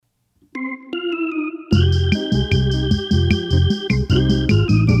Hey,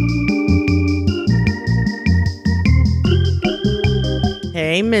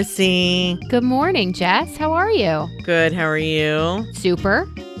 Missy. Good morning, Jess. How are you? Good. How are you? Super.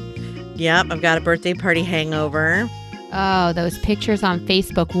 Yep, I've got a birthday party hangover. Oh, those pictures on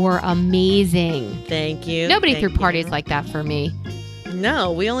Facebook were amazing. Thank you. Nobody Thank threw parties you. like that for me.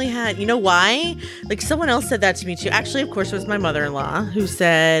 No, we only had, you know why? Like someone else said that to me too. Actually, of course, it was my mother-in-law who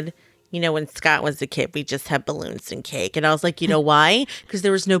said, when Scott was a kid, we just had balloons and cake. And I was like, you know why? Because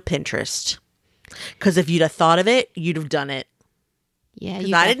there was no Pinterest. Because if you'd have thought of it, you'd have done it. Yeah,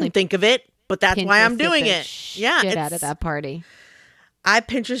 Because I didn't think of it, but that's why I'm Pinterested doing the it. Yeah, shit out of that party. I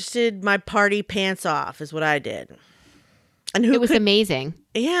Pinterested my party pants off is what I did. And It was amazing.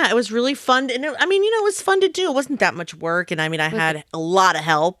 Yeah, it was really fun. And it was fun to do. It wasn't that much work. And I had a lot of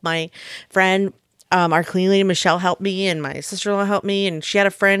help. My friend, our cleaning lady, Michelle, helped me, and my sister-in-law helped me. And she had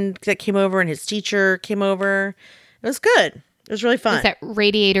a friend that came over, and his teacher came over. It was good. It was really fun. Is that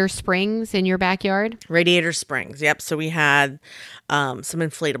Radiator Springs in your backyard? Radiator Springs. Yep. So we had some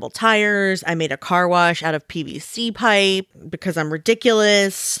inflatable tires. I made a car wash out of PVC pipe because I'm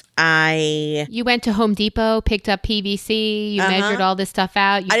ridiculous. You went to Home Depot, picked up PVC. You measured all this stuff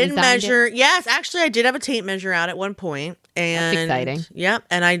out. I didn't measure. Yes, actually, I did have a tape measure out at one point. And that's exciting. Yep.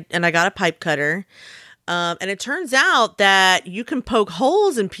 And I got a pipe cutter. And it turns out that you can poke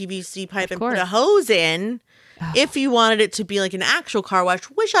holes in PVC pipe and put a hose in. If you wanted it to be like an actual car wash,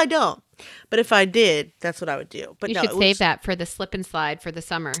 which I don't. But if I did, that's what I would do. But you should save that for the slip and slide for the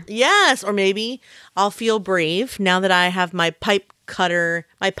summer. Yes, or maybe I'll feel brave now that I have my pipe cutter,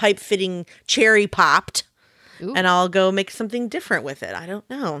 my pipe fitting cherry popped. Ooh. And I'll go make something different with it. I don't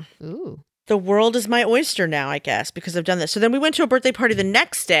know. Ooh. The world is my oyster now, I guess, because I've done this. So then we went to a birthday party the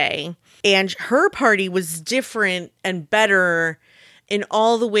next day, and her party was different and better in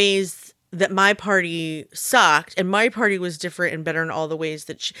all the ways that my party sucked, and my party was different and better in all the ways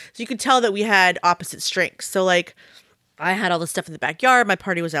that so you could tell that we had opposite strengths. So like I had all the stuff in the backyard. My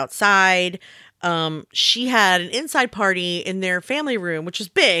party was outside. She had an inside party in their family room, which was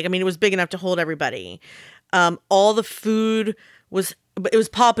big. I mean, it was big enough to hold everybody. All the food it was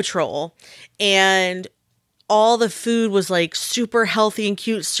Paw Patrol, and all the food was like super healthy and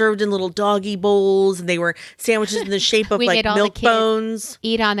cute, served in little doggy bowls, and they were sandwiches in the shape of like milk bones.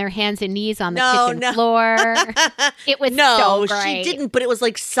 Eat on their hands and knees on the kitchen floor. It was so great. She didn't, but it was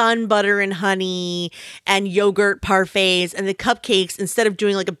like sun butter and honey and yogurt parfaits, and the cupcakes, instead of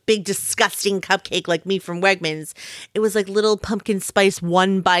doing like a big disgusting cupcake like me from Wegmans, it was like little pumpkin spice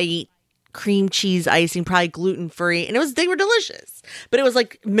one bite cream cheese icing, probably gluten free, and they were delicious. But it was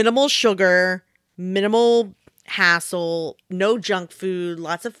like minimal sugar, minimal hassle, no junk food,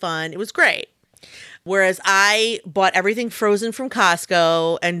 lots of fun. It was great. Whereas I bought everything frozen from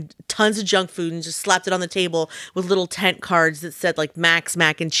Costco and tons of junk food and just slapped it on the table with little tent cards that said like Max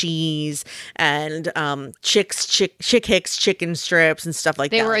mac and cheese and Chick Hicks chicken strips and stuff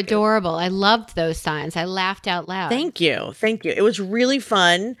like that. They were adorable. I loved those signs. I laughed out loud. Thank you. It was really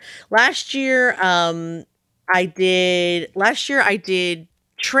fun. Last year I did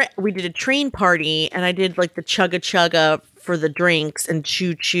we did a train party, and I did like the chugga chugga for the drinks and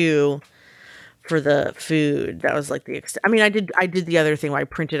choo choo for the food. That was like I did the other thing where I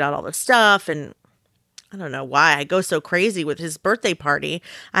printed out all the stuff, and I don't know why I go so crazy with his birthday party.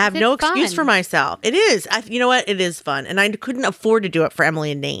 I have no excuse for myself. It is. You know what? It is fun, and I couldn't afford to do it for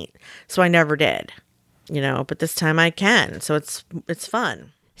Emily and Nate, so I never did. But this time I can, so it's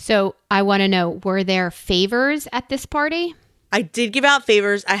fun. So I want to know, were there favors at this party? I did give out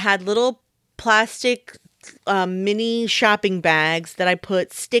favors. I had little plastic mini shopping bags that I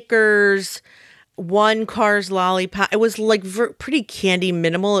put stickers, one Cars lollipop. It was like pretty candy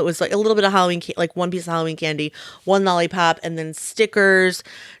minimal. It was like a little bit of Halloween, like one piece of Halloween candy, one lollipop, and then stickers,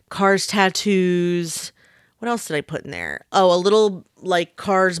 Cars tattoos. What else did I put in there? Oh, a little like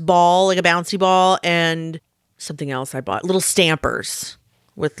Cars ball, like a bouncy ball, and something else I bought. Little stampers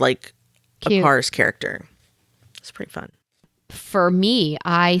with like a Cars character. It's pretty fun. For me,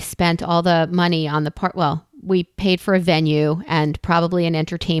 I spent all the money on the part. Well, we paid for a venue and probably an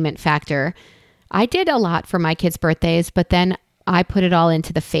entertainment factor. I did a lot for my kids' birthdays, but then I put it all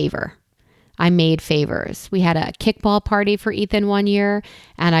into the favor. I made favors. We had a kickball party for Ethan one year,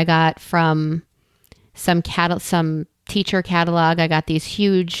 and I got from some teacher catalog, I got these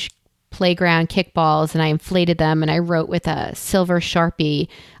huge playground kickballs, and I inflated them, and I wrote with a silver Sharpie,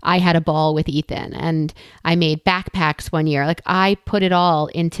 I had a ball with Ethan. And I made backpacks one year. Like, I put it all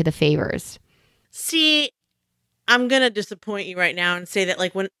into the favors. See, I'm going to disappoint you right now and say that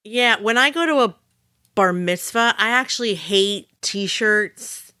like when I go to a bar mitzvah, I actually hate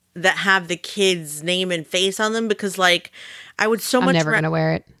t-shirts that have the kid's name and face on them because, like, I would so I'm much. never going to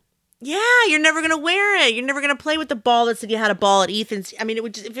wear it. Yeah, you're never gonna wear it. You're never gonna play with the ball that said you had a ball at Ethan's. I mean, it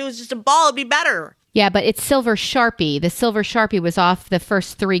would if it was just a ball, it'd be better. Yeah, but it's Silver Sharpie. The Silver Sharpie was off the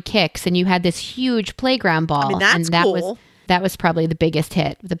first 3 kicks, and you had this huge playground ball. I mean, that's and that cool. That was probably the biggest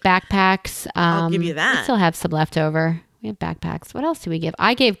hit. The backpacks. I'll give you that. We still have some left over. We have backpacks. What else do we give?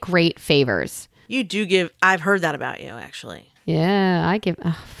 I gave great favors. You do give. I've heard that about you, actually. Yeah, I give.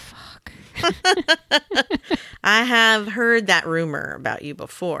 Oh, fuck. I have heard that rumor about you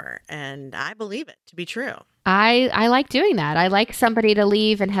before, and I believe it to be true. I like doing that. I like somebody to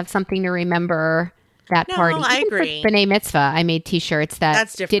leave and have something to remember that party. I Even agree. For B'nai Mitzvah, I made T-shirts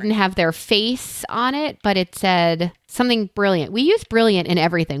That's that different. didn't have their face on it, but it said something brilliant. We use brilliant in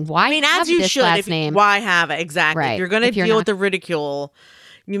everything. Why I mean, have as you this should. last name? Why have it? Exactly. Right. If you're going to If you're deal not- with the ridicule,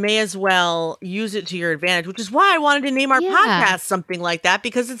 you may as well use it to your advantage, which is why I wanted to name our Yeah. podcast something like that,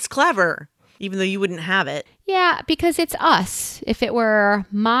 because it's clever, even though you wouldn't have it. Yeah, because it's us. If it were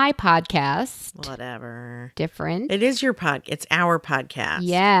my podcast, Whatever. different. It is your It's our podcast.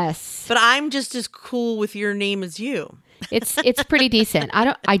 Yes. But I'm just as cool with your name as you. It's pretty decent.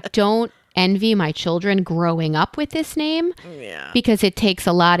 I don't envy my children growing up with this name Yeah. because it takes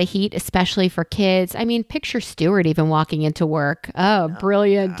a lot of heat, especially for kids. I mean, picture Stuart even walking into work. Oh,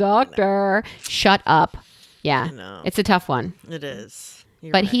 brilliant doctor. Shut up. Yeah. know. It's a tough one. It is.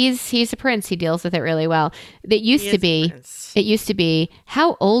 You're But right. he's a prince. He deals with it really well. It used He to is a be prince. it used to be,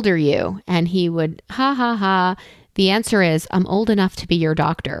 how old are you? And he would ha ha ha. The answer is, I'm old enough to be your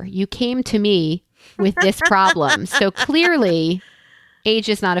doctor. You came to me with this problem. So clearly age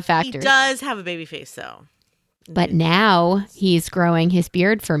is not a He factor. does have a baby face, though. But now he's growing his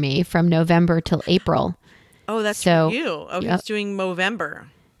beard for me from November till April. Oh, that's So- for you. Oh, Yep. he's doing Movember.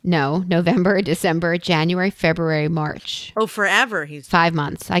 No, November, December, January, February, March. Oh, forever. He's 5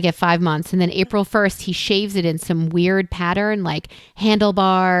 months. I get 5 months. And then April 1st, he shaves it in some weird pattern like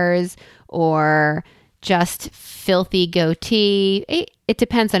handlebars or just filthy goatee. It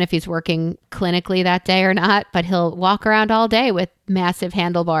depends on if he's working clinically that day or not, but he'll walk around all day with massive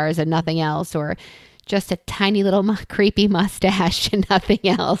handlebars and nothing else, or just a tiny little creepy mustache and nothing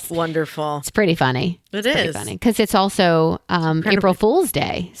else. wonderful. It's pretty funny. It Pretty is. funny because it's also April Fool's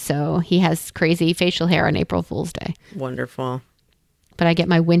Day. So he has crazy facial hair on April Fool's Day. Wonderful. But I get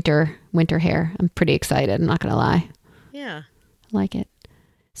my winter hair. I'm pretty excited. I'm not going to lie. Yeah. I like it.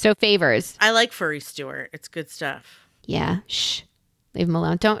 So favors. I like Furry Stewart. It's good stuff. Yeah. Shh. Leave him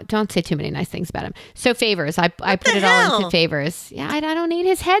alone. Don't say too many nice things about him. So favors. I put the it all hell? into favors. Yeah, I don't need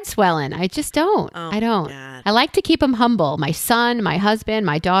his head swelling. I just don't. Oh, I don't. God. I like to keep him humble. My son, my husband,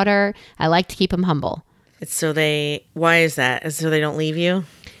 my daughter. I like to keep him humble. It's so they. Why is that? Is so they don't leave you?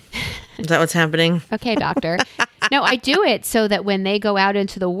 Is that what's happening? Okay, doctor. No, I do it so that when they go out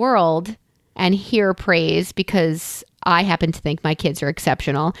into the world and hear praise, because I happen to think my kids are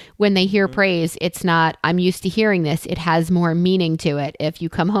exceptional, when they hear praise, it's not, I'm used to hearing this. It has more meaning to it if you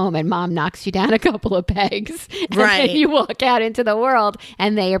come home and mom knocks you down a couple of pegs. And Right. then you walk out into the world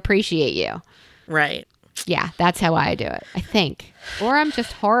and they appreciate you. Right. Yeah, that's how I do it, I think. Or I'm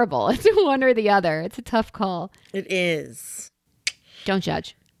just horrible. It's one or the other. It's a tough call. It is. Don't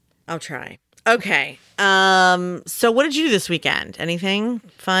judge. I'll try. Okay. So what did you do this weekend? Anything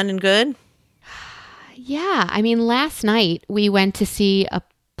fun and good? Yeah, I mean, last night we went to see a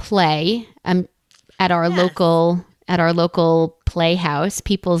play at our local playhouse,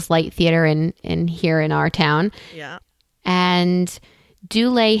 People's Light Theater in here in our town, Yeah. and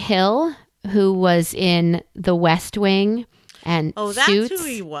Dule Hill, who was in The West Wing and Oh, that's Suits. who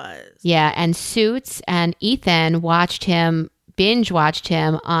he was. Yeah, and Suits, and Ethan binge watched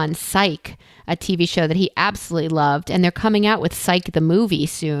him on Psych, a TV show that he absolutely loved, and they're coming out with Psych the movie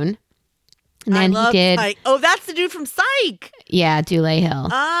soon. And then I love he did, Psych. Oh, that's the dude from Psych. yeah, Dule Hill.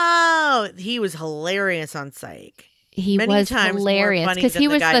 Oh, he was hilarious on Psych. He Many was times hilarious because he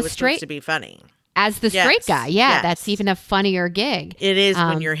was guy the who was straight supposed to be funny. as the straight Yes, guy. Yeah, yes. that's even a funnier gig. It is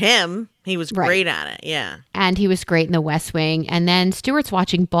when you're him. He was Right. great at it. Yeah. And he was great in The West Wing. And then Stuart's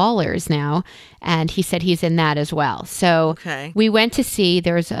watching Ballers now, and he said he's in that as well. So Okay. we went to see.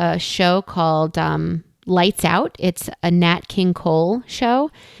 There's a show called Lights Out. It's a Nat King Cole show,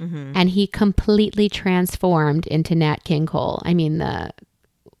 and he completely transformed into Nat King Cole. I mean, the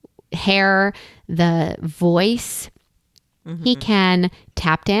hair, the voice. He can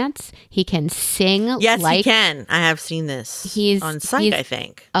tap dance. He can sing. Yes, like he can. I have seen this He's- on Psych, he's- I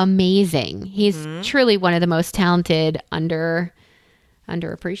think. amazing. He's truly one of the most talented,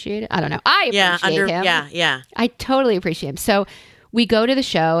 underappreciated. I don't know. I appreciate him. Yeah. I totally appreciate him. So we go to the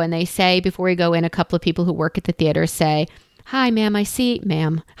show and they say, before we go in, a couple of people who work at the theater say, Hi, ma'am, I see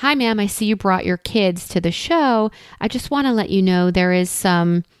you brought your kids to the show. I just want to let you know there is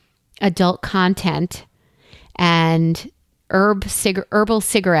some adult content and herbal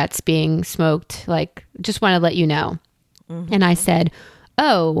cigarettes being smoked. Like, just want to let you know. And I said,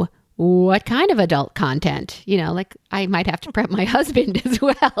 oh, what kind of adult content? You know, like I might have to prep my husband as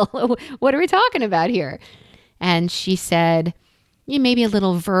well. What are we talking about here? And she said, maybe a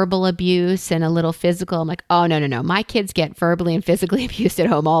little verbal abuse and a little physical. I'm like, oh, no. My kids get verbally and physically abused at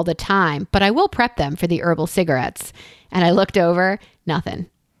home all the time, but I will prep them for the herbal cigarettes. And I looked over, nothing.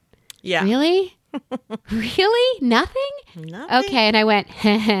 Yeah. Really? Really? Nothing? Okay. And I went,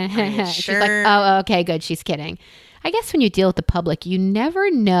 She's like, oh, okay, good. She's kidding. I guess when you deal with the public, you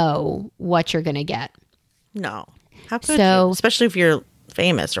never know what you're going to get. No. How could you? Especially if you're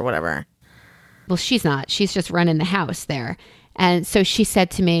famous or whatever. Well, she's not. She's just running the house there. And so she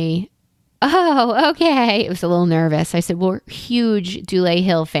said to me, oh, okay. It was a little nervous. I said, we're huge Dule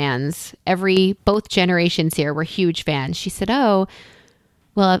Hill fans. Both generations here were huge fans. She said, oh,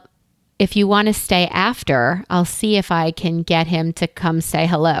 well, if you want to stay after, I'll see if I can get him to come say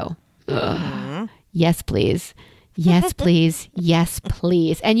hello. Yes, please. Yes, please. Yes,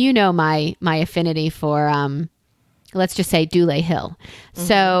 please. And you know my affinity for, let's just say Dule Hill.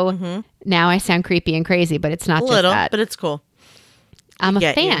 So now I sound creepy and crazy, but it's not just that. But it's cool. I'm a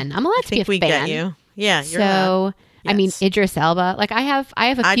fan. I'm allowed to be a fan. We get you. Yeah, you're so yes. I mean, Idris Elba. Like I have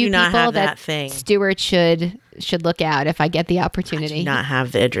a few people that Stuart should look out if I get the opportunity. I do not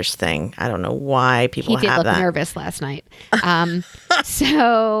have the Idris thing. I don't know why people have that. He did look nervous last night.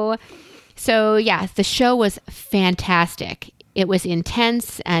 So yeah, the show was fantastic. It was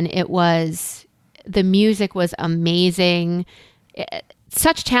intense, and the music was amazing.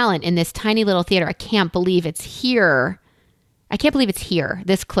 Such talent in this tiny little theater. I can't believe it's here.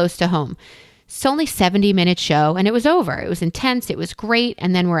 This close to home. It's only 70-minute show, and it was over. It was intense. It was great,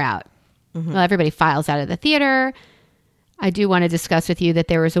 and then we're out. Well, everybody files out of the theater. I do want to discuss with you that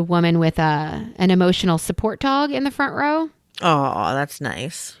there was a woman with an emotional support dog in the front row. Oh, that's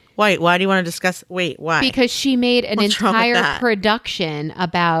nice. Why do you want to discuss? Why? Because she made an entire production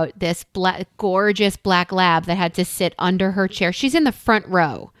about this gorgeous black lab that had to sit under her chair. She's in the front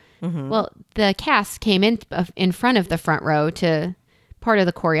row. Well, the cast came in front of the front row to part of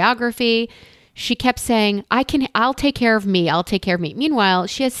the choreography. She kept saying, I'll take care of me. I'll take care of me. Meanwhile,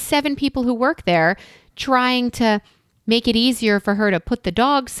 she has 7 people who work there trying to make it easier for her to put the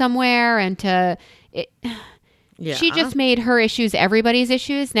dog somewhere and yeah. She just made her issues everybody's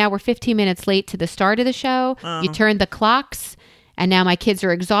issues. Now we're 15 minutes late to the start of the show. You turned the clocks, and now my kids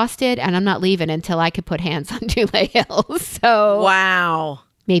are exhausted, and I'm not leaving until I could put hands on Dule Hill. So wow.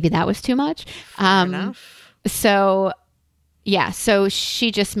 Maybe that was too much. Fair enough. So, yeah. So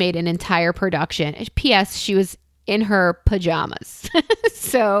she just made an entire production. P.S. She was in her pajamas.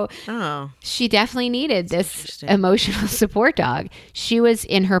 So she definitely needed this emotional support dog. She was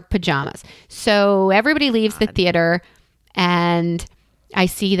in her pajamas. So everybody leaves the theater, and I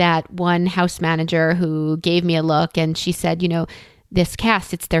see that one house manager who gave me a look, and she said, this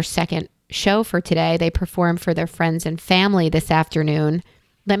cast, it's their second show for today. They perform for their friends and family this afternoon.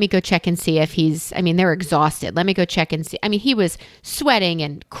 Let me go check and see if they're exhausted. Let me go check and see. I mean, he was sweating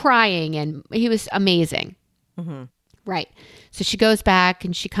and crying, and he was amazing. Right. So she goes back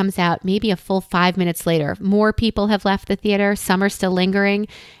and she comes out maybe a full 5 minutes later. More people have left the theater. Some are still lingering.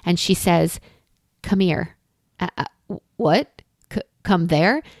 And she says, come here. What? Come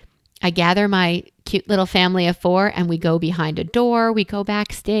there? I gather my cute little family of 4 and we go behind a door. We go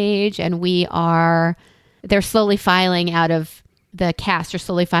backstage, and they're slowly filing out of the cast, are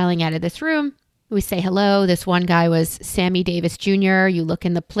slowly filing out of this room. We say hello. This one guy was Sammy Davis Jr. You look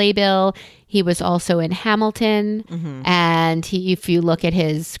in the playbill. He was also in Hamilton. And if you look at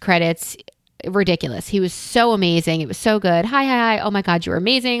his credits, ridiculous. He was so amazing. It was so good. Hi. Oh my God, you're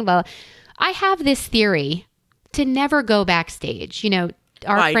amazing. Well, I have this theory to never go backstage.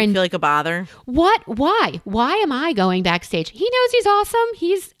 Our friend, you feel like a bother? What? Why? Why am I going backstage? He knows he's awesome.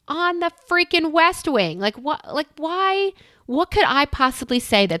 He's on the freaking West Wing. Like what? Like why? What could I possibly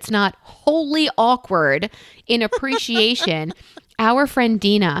say that's not wholly awkward in appreciation? Our friend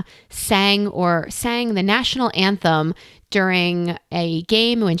Dina sang the national anthem during a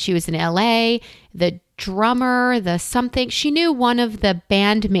game when she was in LA. The drummer, she knew one of the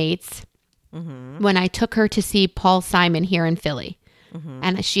bandmates when I took her to see Paul Simon here in Philly.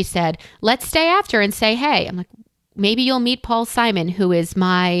 And she said, let's stay after and say hey. I'm like, maybe you'll meet Paul Simon, who is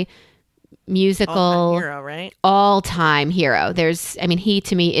my musical all-time hero, right? All-time hero. He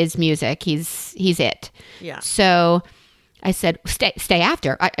to me is music. He's it. Yeah. So I said, stay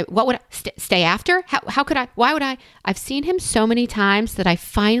after. What would I stay after? How could I? Why would I? I've seen him so many times that I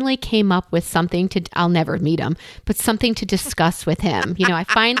finally came up with something I'll never meet him, but something to discuss with him. I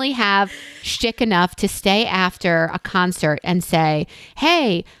finally have shtick enough to stay after a concert and say,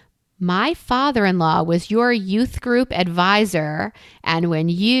 hey, my father-in-law was your youth group advisor, and when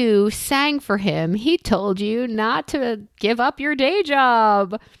you sang for him, he told you not to give up your day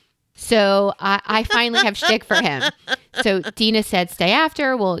job. So I finally have shtick for him. So Dina said, stay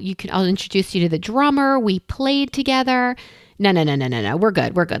after. Well, I'll introduce you to the drummer. We played together. No. We're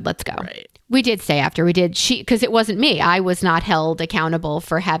good. Let's go. Right. We did stay after. We did. Because it wasn't me. I was not held accountable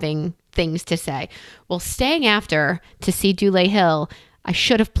for having things to say. Well, staying after to see Dule Hill, I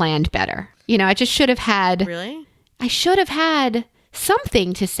should have planned better. I just should have had. Really? I should have had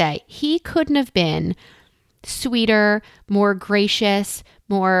something to say. He couldn't have been sweeter, more gracious,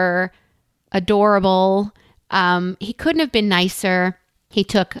 more adorable. He couldn't have been nicer. He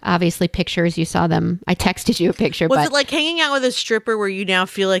took, obviously, pictures. You saw them. I texted you a picture. Was it like hanging out with a stripper where you now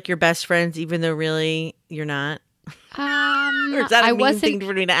feel like you're best friends, even though really you're not? Or is that a mean thing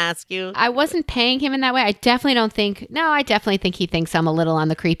for me to ask you? I wasn't paying him in that way. I definitely think he thinks I'm a little on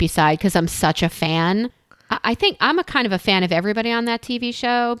the creepy side because I'm such a fan. I think I'm a kind of a fan of everybody on that TV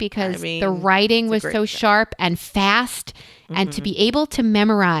show because the writing was so sharp and fast. And to be able to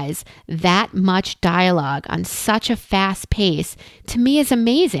memorize that much dialogue on such a fast pace, to me is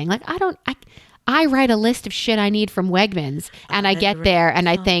amazing. Like, I write a list of shit I need from Wegmans and I get there and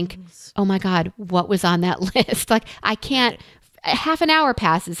I think, oh my God, what was on that list? Like, I can't, half an hour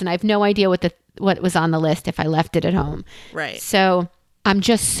passes and I have no idea what was on the list if I left it at home. Right. So I'm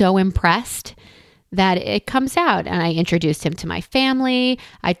just so impressed that it comes out. And I introduced him to my family.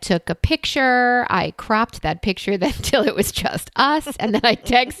 I took a picture. I cropped that picture until it was just us. And then I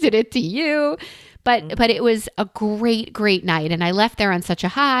texted it to you. But it was a great, great night. And I left there on such a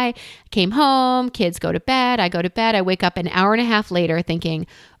high. Came home, kids go to bed. I go to bed. I wake up an hour and a half later thinking,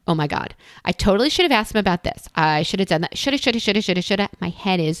 oh my God, I totally should have asked him about this. I should have done that. Shoulda. My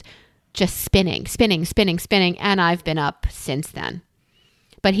head is just spinning. And I've been up since then.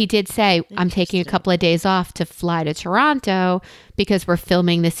 But he did say, I'm taking a couple of days off to fly to Toronto because we're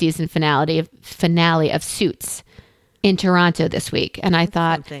filming the season finale of Suits in Toronto this week. And I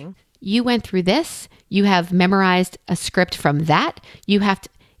thought, you went through this. You have memorized a script from that. You have to,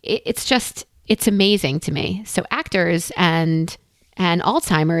 it's amazing to me. So actors and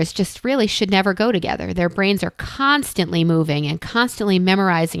Alzheimer's just really should never go together. Their brains are constantly moving and constantly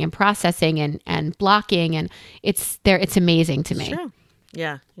memorizing and processing and blocking. And it's amazing to me. Sure.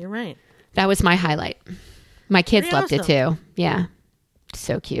 Yeah, you're right. That was my highlight. My kids Pretty loved it too. Yeah.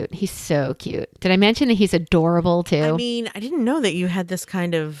 So cute. He's so cute. Did I mention that he's adorable too? I mean, I didn't know that you had this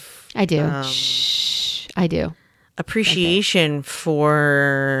kind of... I do. I do. Appreciation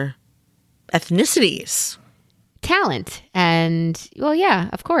for ethnicities. Talent. And, well, yeah,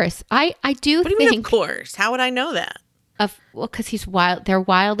 of course. I do What do you mean, of course? How would I know that? Because he's wild. They're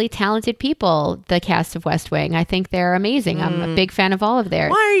wildly talented people, the cast of West Wing. I think they're amazing. I'm a big fan of all of theirs.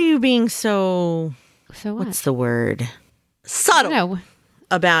 Why are you being so what? What's the word? Subtle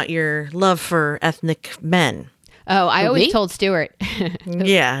about your love for ethnic men. Oh, I always told Stuart.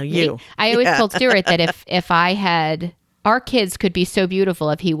 Yeah, you. I always told Stuart that if I had... Our kids could be so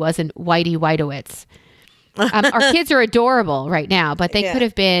beautiful if he wasn't Whitey Whitowitz. Our kids are adorable right now, but they could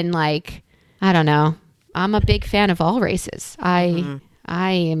have been like, I don't know. I'm a big fan of all races. I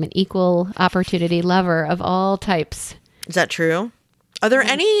am an equal opportunity lover of all types. Is that true? Are there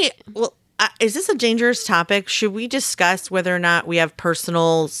any... Well, is this a dangerous topic? Should we discuss whether or not we have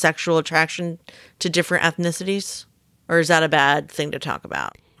personal sexual attraction to different ethnicities? Or is that a bad thing to talk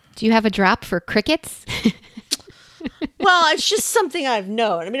about? Do you have a drop for crickets? Well, it's just something I've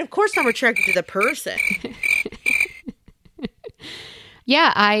known. I mean, of course I'm attracted to the person.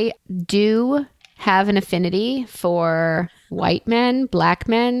 Yeah, I do have an affinity for white men, black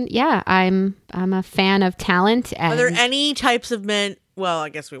men. Yeah, I'm a fan of talent. And are there any types of men? Well, I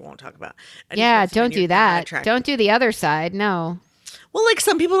guess we won't talk about. Yeah, don't do that. Don't do the other side. No. Well, like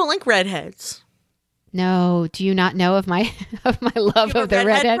some people don't like redheads. No, do you not know of my love of the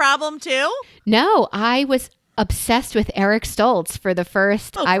redhead problem too? No, I was obsessed with Eric Stoltz for the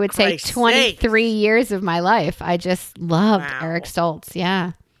first, I would say, 23 years of my life. I just loved Eric Stoltz.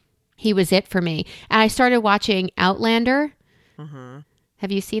 Yeah. He was it for me. And I started watching Outlander. Mm-hmm.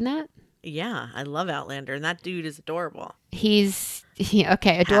 Have you seen that? Yeah, I love Outlander, and that dude is adorable.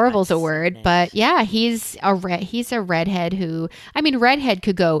 Adorable's a word, but yeah, he's a redhead who, I mean, redhead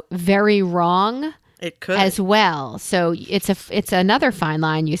could go very wrong. It could as well. So it's another fine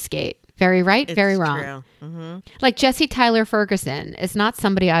line you skate. Very right, It's very wrong. true. Mm-hmm. Like Jesse Tyler Ferguson is not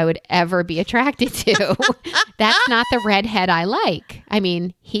somebody I would ever be attracted to. That's not the redhead I like. I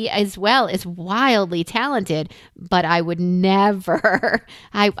mean, he as well is wildly talented, but I would never,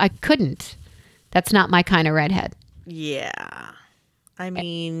 I couldn't. That's not my kind of redhead. Yeah. I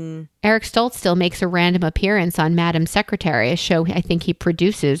mean, Eric Stoltz still makes a random appearance on Madam Secretary, a show I think he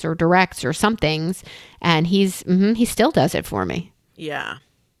produces or directs or somethings, and he still does it for me. yeah.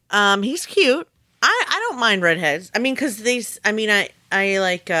 He's cute. I don't mind redheads. I mean, because I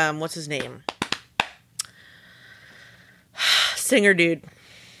like, what's his name? Singer dude.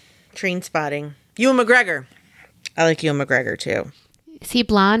 Train Spotting. Ewan McGregor. I like Ewan McGregor too. Is he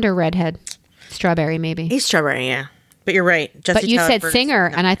blonde or redhead? Strawberry, maybe. He's strawberry, yeah. But you're right. But you said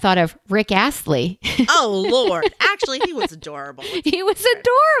singer, and I thought of Rick Astley. Oh, Lord. Actually, he was adorable. He was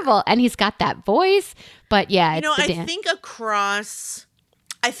adorable. And he's got that voice. But yeah, I think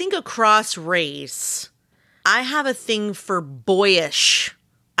across race, I have a thing for boyish.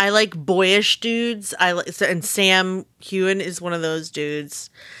 I like boyish dudes. And Sam Heughan is one of those dudes.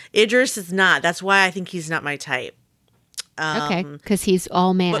 Idris is not. That's why I think he's not my type. Okay, because he's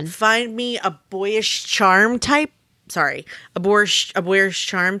all man. But find me a boyish charm type. Sorry, a boyish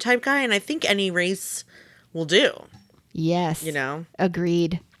charm type guy, and I think any race will do. Yes.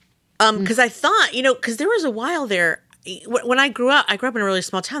 Agreed. Because I thought, because there was a while there, when I grew up in a really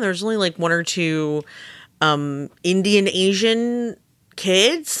small town. There was only like one or two Indian Asian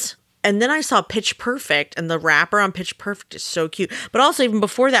kids. And then I saw Pitch Perfect, and the rapper on Pitch Perfect is so cute. But also, even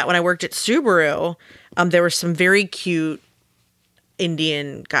before that, when I worked at Subaru, there were some very cute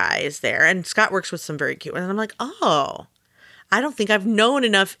Indian guys there. And Scott works with some very cute ones. And I'm like, oh, I don't think I've known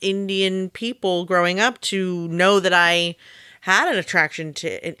enough Indian people growing up to know that I had an attraction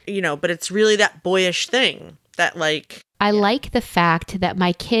to, but it's really that boyish thing that like. I like the fact that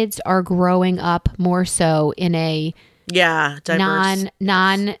my kids are growing up more so in a diverse.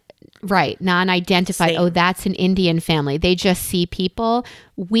 non-identified. Same. Oh, that's an Indian family. They just see people.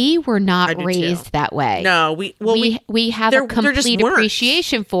 We were not raised too. That way. No, we have a complete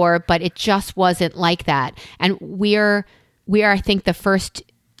appreciation for it, but it just wasn't like that. And we are I think the first.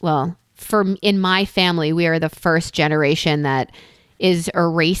 Well, in my family, we are the first generation that is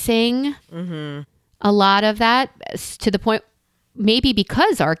erasing a lot of that, to the point maybe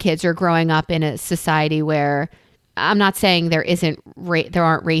because our kids are growing up in a society where. I'm not saying there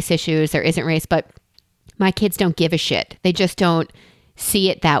aren't race issues, there isn't race, but my kids don't give a shit. They just don't see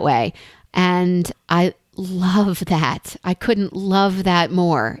it that way. And I love that. I couldn't love that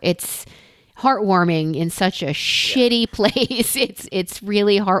more. It's heartwarming in such a shitty place. It's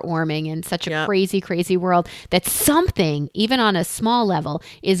really heartwarming in such a crazy, crazy world that something, even on a small level,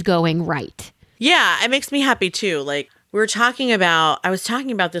 is going right. Yeah, it makes me happy too. Like, I was talking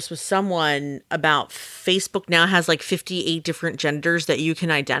about this with someone about Facebook now has like 58 different genders that you can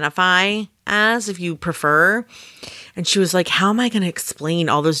identify as if you prefer. And she was like, how am I going to explain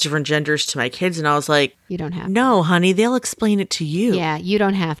all those different genders to my kids? And I was like, you don't have to. No, honey, they'll explain it to you. Yeah, you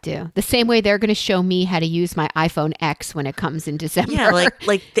don't have to. The same way they're going to show me how to use my iPhone X when it comes in December. Yeah,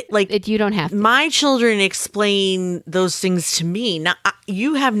 like you don't have to. My children explain those things to me. Now,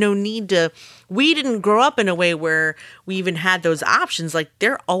 you have no need to. We didn't grow up in a way where we even had those options. Like,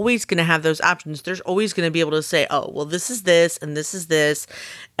 they're always going to have those options. There's always going to be able to say, oh, well, this is this, and this is this,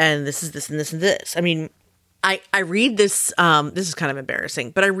 and this is this, and this, and this. I mean, I read this, this is kind of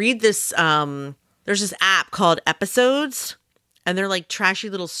embarrassing, but I read this, there's this app called Episodes, and they're like trashy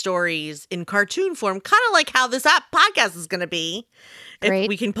little stories in cartoon form, kind of like how this podcast is going to be if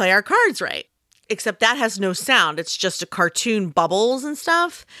we can play our cards right. Except that has no sound. It's just a cartoon bubbles and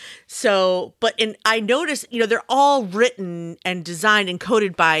stuff. So, I noticed, they're all written and designed and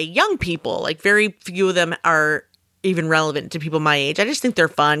coded by young people. Like, very few of them are even relevant to people my age. I just think they're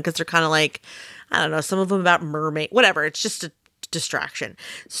fun because they're kind of like, I don't know, some of them about mermaid, whatever. It's just a distraction.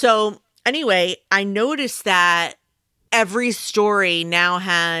 So anyway, I noticed that every story now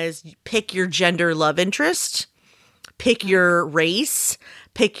has pick your gender love interest, pick your race,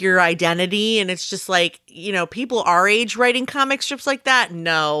 pick your identity. And it's just like, people our age writing comic strips like that.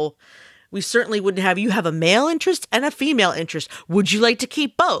 No, we certainly wouldn't have. You have a male interest and a female interest. Would you like to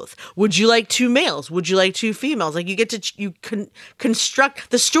keep both? Would you like two males? Would you like two females? Like, you get to,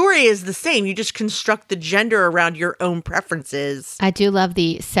 construct, the story is the same. You just construct the gender around your own preferences. I do love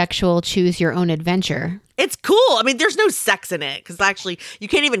the sexual choose your own adventure. It's cool. I mean, there's no sex in it because actually you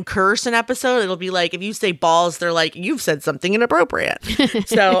can't even curse an episode. It'll be like, if you say balls, they're like, you've said something inappropriate.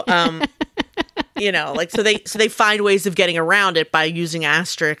 So, Like so they find ways of getting around it by using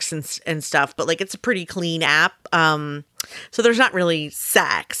asterisks and stuff, but like it's a pretty clean app. So there's not really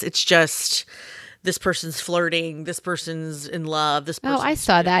sex. It's just this person's flirting, this person's in love, this person. Oh, I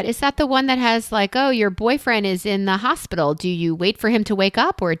saw that. Is that the one that has like, oh, your boyfriend is in the hospital. Do you wait for him to wake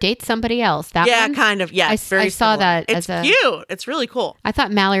up or date somebody else? That one? Kind of. Yeah, I saw that. It's cute. It's really cool. I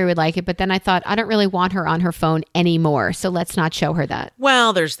thought Mallory would like it, but then I thought I don't really want her on her phone anymore, so let's not show her that.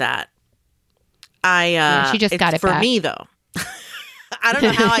 Well, there's that. She just got it for back. me though. I don't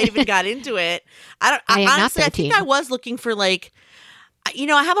know how I even got into it. I honestly, I think I was looking for like,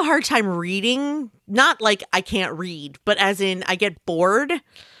 I have a hard time reading. Not like I can't read, but as in I get bored.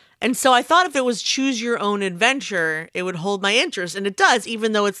 And so I thought if it was choose your own adventure, it would hold my interest. And it does,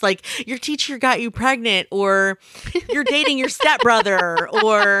 even though it's like your teacher got you pregnant or you're dating your stepbrother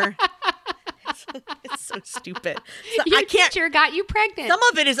or it's so stupid. So Your teacher got you pregnant. Some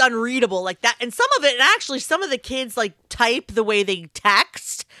of it is unreadable like that. And some of it, and actually some of the kids like type the way they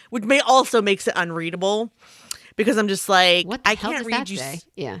text, which also makes it unreadable. Because I'm just like, I can't read you.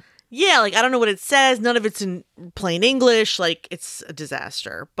 Yeah, like I don't know what it says. None of it's in plain English. Like it's a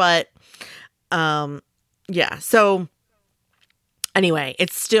disaster. But yeah. So anyway,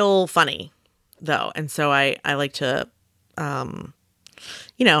 it's still funny though. And so I like to I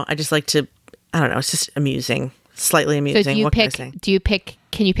just like to, I don't know, it's just amusing. Slightly amusing. So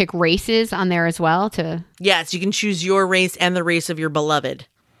can you pick races on there as well Yes, you can choose your race and the race of your beloved.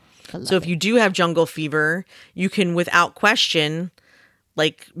 So if you do have jungle fever, you can, without question,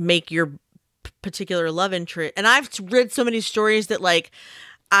 like make your particular love interest. And I've read so many stories that like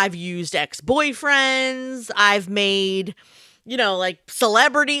I've used ex-boyfriends. I've made, like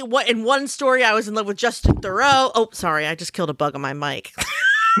celebrity. What in one story I was in love with Justin Theroux. Oh, sorry, I just killed a bug on my mic.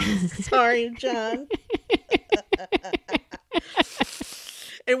 Sorry, John.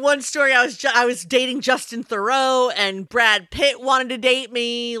 In one story, I was dating Justin Theroux, and Brad Pitt wanted to date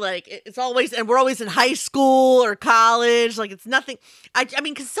me. Like it's always, and we're always in high school or college. Like it's nothing. I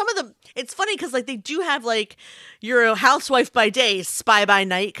mean, because some of them, it's funny because like they do have like you're a housewife by day, spy by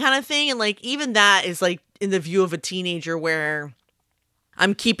night kind of thing, and like even that is like in the view of a teenager where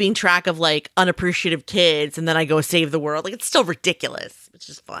I'm keeping track of like unappreciative kids, and then I go save the world. Like it's still ridiculous. It's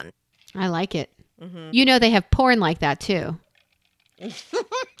just fun. I like it. Mm-hmm. They have porn like that too.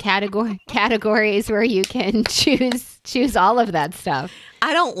 Categories where you can choose all of that stuff.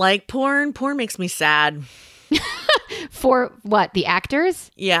 I don't like porn. Porn makes me sad. For what? The actors?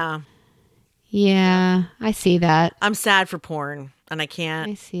 Yeah. Yeah, I see that. I'm sad for porn, and I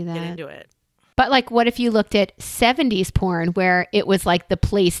can't get into it. But like, what if you looked at 70s porn where it was like the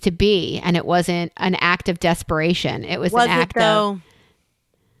place to be, and it wasn't an act of desperation? It was an act of...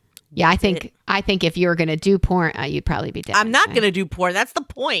 Yeah, I think if you were going to do porn, you'd probably be dead. I'm not going to do porn. That's the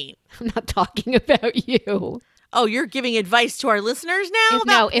point. I'm not talking about you. Oh, you're giving advice to our listeners now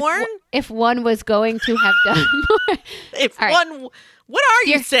about porn? If one was going to have done more. What are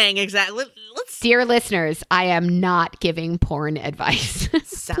you saying exactly? Dear listeners, I am not giving porn advice.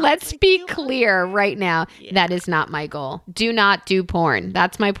 Let's be clear right now. Yeah. That is not my goal. Do not do porn.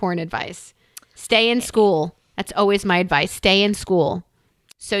 That's my porn advice. Stay in school. That's always my advice. Stay in school.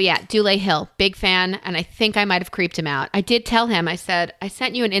 So yeah, Dule Hill, big fan, and I think I might have creeped him out. I did tell him, I said, I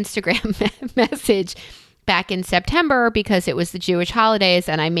sent you an Instagram message back in September because it was the Jewish holidays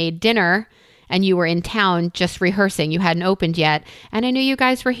and I made dinner and you were in town just rehearsing. You hadn't opened yet. And I knew you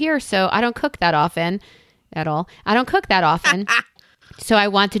guys were here, so I don't cook that often at all. I don't cook that often. So I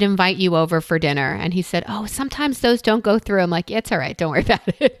wanted to invite you over for dinner. And he said, oh, sometimes those don't go through. I'm like, yeah, it's all right. Don't worry about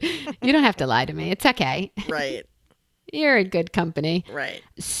it. You don't have to lie to me. It's okay. Right. You're in good company. Right.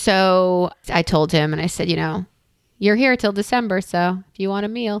 So I told him and I said, you're here till December. So if you want a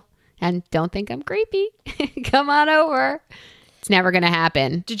meal and don't think I'm creepy, come on over. It's never going to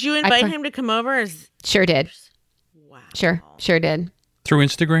happen. Did you invite him to come over? Sure did. Wow. Sure did. Through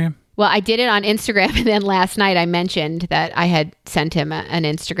Instagram? Well, I did it on Instagram. And then last night I mentioned that I had sent him an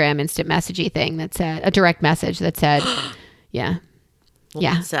Instagram instant messagey thing that said, a direct message that said, yeah. Well,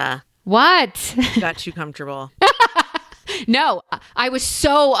 yeah. What? Got too comfortable. No, I was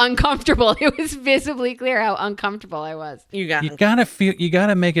so uncomfortable. It was visibly clear how uncomfortable I was. You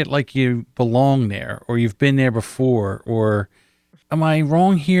gotta make it like you belong there or you've been there before. Or am I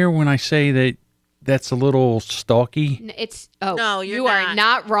wrong here when I say that that's a little stalky? No, you are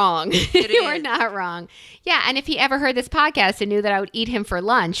not wrong. You are not wrong. Yeah, and if he ever heard this podcast and knew that I would eat him for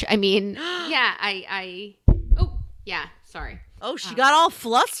lunch, I mean, yeah, sorry. Oh, she got all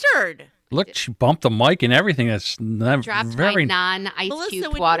flustered. Look, she bumped the mic and everything. That's dropped my non-ice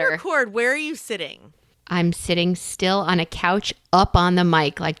cube water. You record, where are you sitting? I'm sitting still on a couch up on the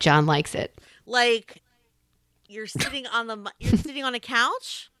mic like John likes it. Like you're sitting on a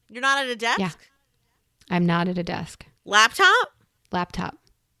couch? You're not at a desk? Yeah. I'm not at a desk. Laptop? Laptop.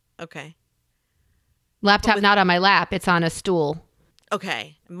 Okay. Laptop not on my lap. It's on a stool.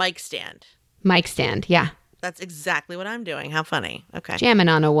 Okay. Mic stand. Mic stand. Yeah. That's exactly what I'm doing. How funny. Okay. Jamming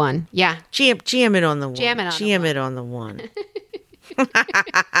on a one. Yeah. Jam it on the one. Jam it on Jam it on the one.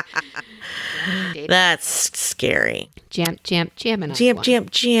 That's scary. Jamming on Jam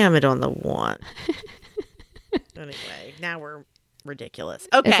one. it on the one. Anyway, now we're ridiculous.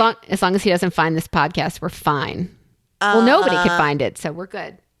 Okay. As long as he doesn't find this podcast, we're fine. Well, nobody could find it, so we're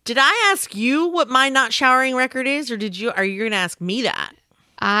good. Did I ask you what my not showering record is, or are you going to ask me that?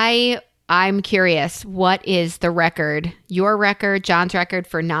 I'm curious. What is the record? Your record, John's record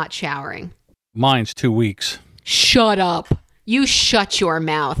for not showering? Mine's 2 weeks. Shut up. You shut your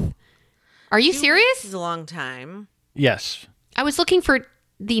mouth. Are you serious? This is a long time. Yes. I was looking for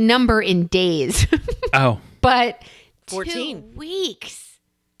the number in days. Oh. But 14 2 weeks.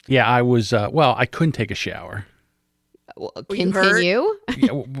 Yeah, I was, I couldn't take a shower. Well, Were you continue.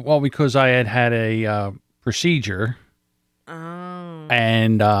 Yeah, well, because I had a procedure Oh.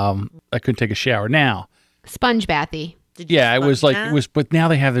 and I couldn't take a shower. Now, Sponge bathy. Did you yeah, it was sponge like, bath? but now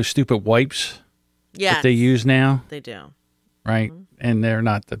they have those stupid wipes Yes, that they use now, They do. right? And they're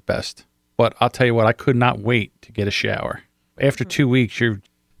not the best. But I'll tell you what, I could not wait to get a shower. After 2 weeks,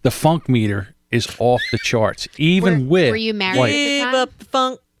 the funk meter is off the charts. Even Were you married? Like, Give time? up the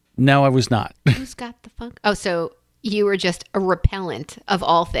funk. no, I was not. Who's got the funk? Oh, so you were just a repellent of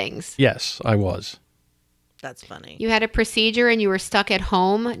all things. Yes, I was. That's funny. You had a procedure and you were stuck at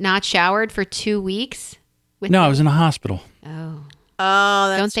home, not showered for 2 weeks? No, I was in a hospital. Oh. Oh,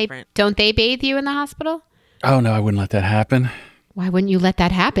 that's different. Don't they bathe you in the hospital? Oh, no, I wouldn't let that happen. Why wouldn't you let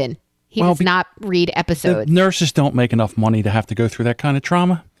that happen? He Well, does not read The episodes. nurses don't make enough money to have to go through that kind of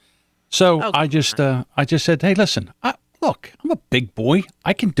trauma. So Oh, I just said, hey, listen, look, I'm a big boy.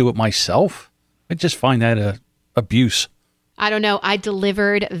 I can do it myself. I just find that abuse. I don't know. I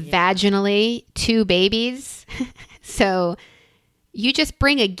delivered vaginally 2 babies. So you just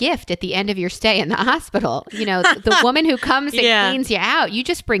bring a gift at the end of your stay in the hospital. You know, the woman who comes and Yeah. cleans you out, you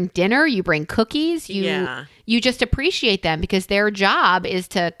just bring dinner, you bring cookies, you just appreciate them because their job is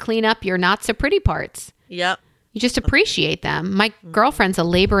to clean up your not so pretty parts. Yep. You just appreciate them. My girlfriend's a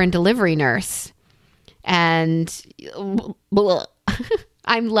labor and delivery nurse. And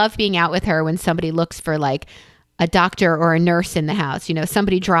I love being out with her when somebody looks for like a doctor or a nurse in the house. You know,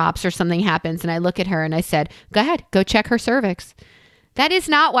 somebody drops or something happens. And I look at her and I said, go ahead, go check her cervix. That is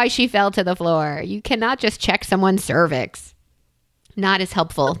not why she fell to the floor. You cannot just check someone's cervix. Not as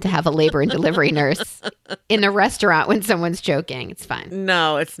helpful to have a labor and delivery nurse in a restaurant when someone's choking. It's fine.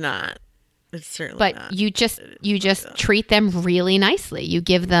 No, it's not. It's certainly But not. you just treat them really nicely. You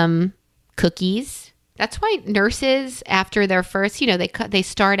give them cookies. That's why nurses, after their first, you know, they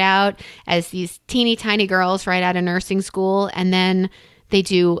start out as these teeny tiny girls right out of nursing school, and then they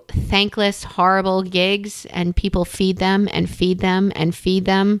do thankless, horrible gigs, and people feed them and feed them and feed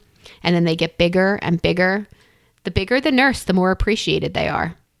them, and then they get bigger and bigger. The bigger the nurse, the more appreciated they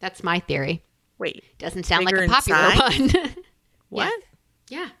are. That's my theory. Wait. Doesn't sound like Bigger a in popular size? one. What?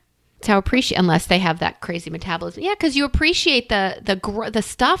 Yeah. It's how unless they have that crazy metabolism. Yeah, because you appreciate the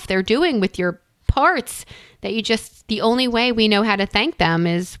stuff they're doing with your parts that the only way we know how to thank them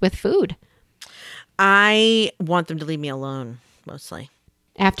is with food. I want them to leave me alone, mostly.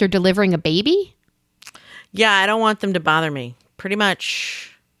 After delivering a baby? Yeah, I don't want them to bother me. Pretty much.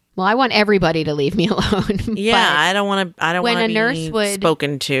 Well, I want everybody to leave me alone. Yeah, I don't want to. I don't when want a to nurse be would-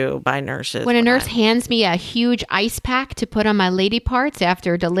 spoken to by nurses. When a nurse hands me a huge ice pack to put on my lady parts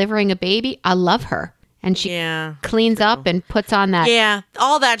after delivering a baby, I love her. And she Yeah. cleans up and puts on that. Yeah,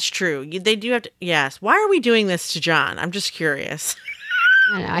 all that's true. They do have to. Yes. Why are we doing this to John? I'm just curious.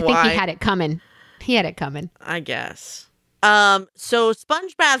 I don't know, I think Why? he had it coming. He had it coming. I guess. So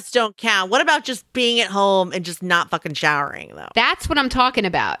sponge baths don't count. What about just being at home and just not fucking showering though? That's what I'm talking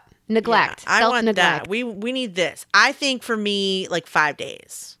about. Neglect. Yeah, I want Self-neglect. that. We need this. I think for me, like 5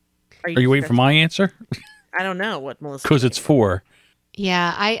 days. Are you waiting for my answer? I don't know what Melissa. Because it's 4.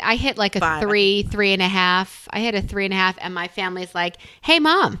 Yeah, I hit like a 5. 3.5. I hit a 3.5, and my family's like, "Hey,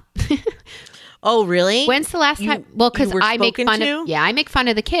 mom, Oh, really? when's the last You- time?" Well, because you were I make spoken fun to? of I make fun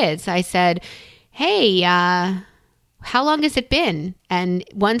of the kids. I said, "Hey, how long has it been?" And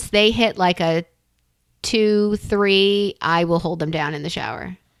once they hit like a 2, 3, I will hold them down in the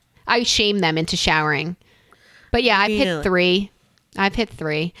shower. I shame them into showering. But yeah, I've hit Really? 3. I've hit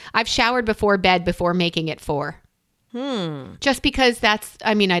 3. I've showered before bed before making it 4. Just because I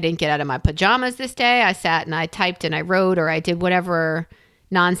didn't get out of my pajamas this day. I sat and I typed and I wrote or I did whatever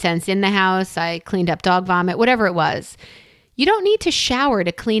nonsense in the house. I cleaned up dog vomit, whatever it was. You don't need to shower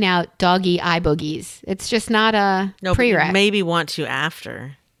to clean out doggy eye boogies. It's just not a No, but you prereq. maybe want to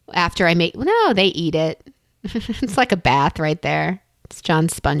after. After I make, no, they eat it. It's like a bath right there. It's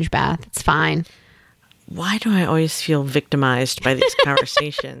John's sponge bath. It's fine. Why do I always feel victimized by these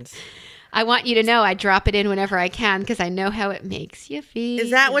conversations? I want you to know I drop it in whenever I can because I know how it makes you feel.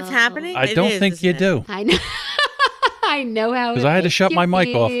 Is that what's happening? I don't think you do. I know. I know how. Because I had to shut my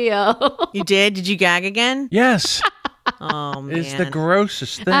mic off. off. You did? Did you gag again? Yes. Oh, man. It's the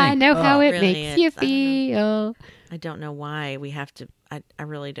grossest thing. I know how it really makes is. you I don't feel. I don't know why we have to. I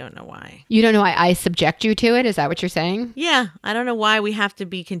really don't know why. You don't know why I subject you to it? Is that what you're saying? Yeah, I don't know why we have to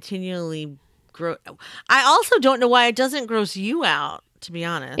be continually I also don't know why it doesn't gross you out, to be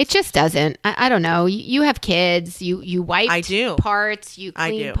honest. It just doesn't. I don't know. You have kids. You wipe I do. parts. You I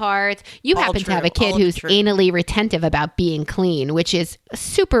clean do. parts. You All happen to have true. a kid All of it who's true. anally retentive about being clean, which is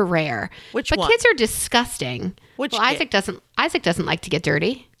super rare. Which but one? kids are disgusting. Which well, kid? Isaac doesn't like to get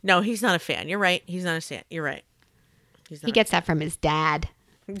dirty. No, he's not a fan. You're right. He's not a fan. You're right. He's not He gets that from his dad.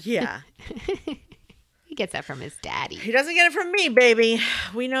 Yeah. He gets that from his daddy. He doesn't get it from me, baby.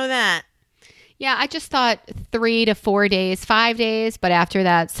 We know that. Yeah, I just thought 3 to 4 days, 5 days, but after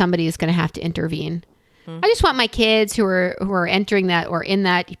that, somebody is going to have to intervene. I just want my kids who are entering that or in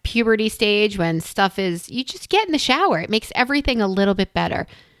that puberty stage when stuff is, you just get in the shower. It makes everything a little bit better.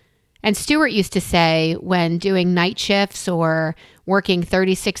 And Stuart used to say when doing night shifts or working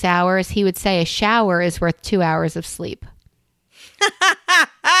 36 hours, he would say a shower is worth 2 hours of sleep.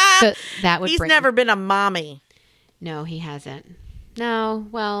 So that would He's bring, never bbeen a mommy. No, he hasn't. No,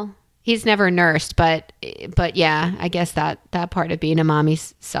 well, he's never nursed, but yeah, I guess that part of being a mommy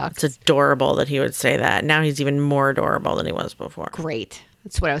sucks. It's adorable that he would say that. Now he's even more adorable than he was before. Great.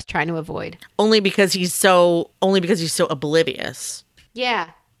 That's what I was trying to avoid. Only because he's so oblivious. Yeah.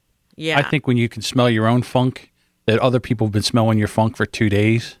 Yeah. I think when you can smell your own funk, that other people have been smelling your funk for 2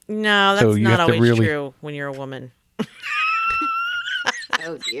 days. No, that's So you not have to always really- true when you're a woman.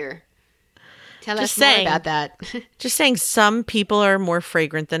 Oh dear. Tell Just us more saying. about that. Just saying some people are more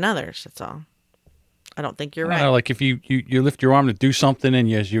fragrant than others. That's all. I don't think you're I right. don't know, like if you lift your arm to do something and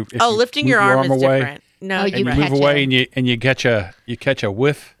Lifting move your arm is away, different. No, Oh, you're and you Right. move catch away it. and you catch a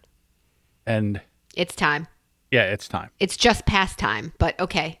whiff, and It's time. yeah, it's time. It's just past time, but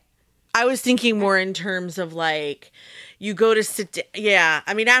okay. I was thinking more in terms of like you go to sit down. Yeah.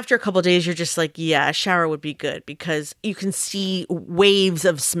 I mean, after a couple of days, you're just like, yeah, a shower would be good because you can see waves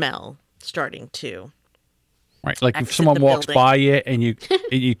of smell starting to. Right, like if Exit someone the walks building. by you and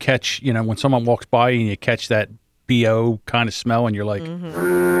you catch, when someone walks by you and you catch that BO kind of smell and you're like,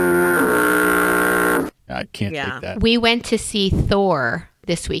 I can't Yeah. take that. We went to see Thor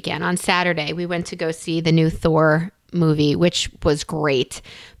this weekend on Saturday. We went to go see the new Thor movie, which was great.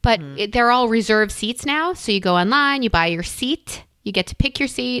 But they're all reserved seats now. So you go online, you buy your seat, you get to pick your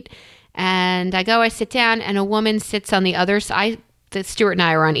seat. And I sit down, and a woman sits on the other side. Stuart and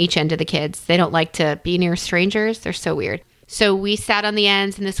I are on each end of the kids. They don't like to be near strangers. They're so weird. So we sat on the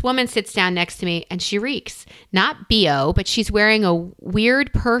ends, and this woman sits down next to me, and she reeks. Not BO, but she's wearing a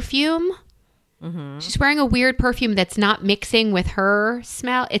weird perfume. She's wearing a weird perfume that's not mixing with her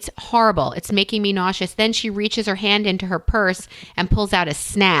smell. It's horrible. It's making me nauseous. Then she reaches her hand into her purse and pulls out a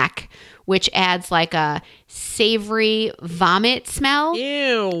snack, which adds like a savory vomit smell.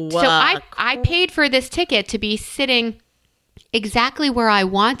 Ew. So I paid for this ticket to be sitting exactly where I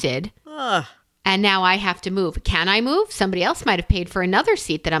wanted. Ugh. And now I have to move. Can I move? Somebody else might have paid for another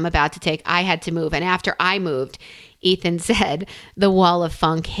seat that I'm about to take. I had to move. And after I moved, Ethan said the wall of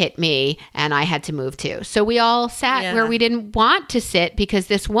funk hit me and I had to move too. So we all sat Yeah. where we didn't want to sit because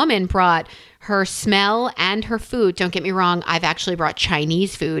this woman brought her smell and her food. Don't get me wrong. I've actually brought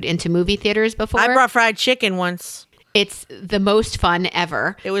Chinese food into movie theaters before. I brought fried chicken once. It's the most fun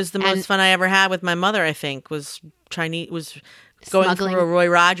ever. It was the And- most fun I ever had with my mother, I think, was Chinese, was going Smuggling. through a Roy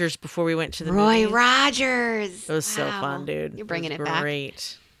Rogers before we went to the Roy movies. Rogers. It was so Wow. fun, dude. You're bringing was it back.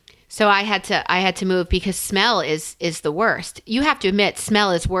 Great. So I had to move because smell is the worst. You have to admit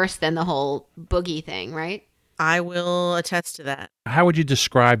smell is worse than the whole boogie thing, right? I will attest to that. How would you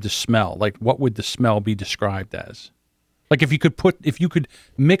describe the smell? Like, what would the smell be described as? Like, if you could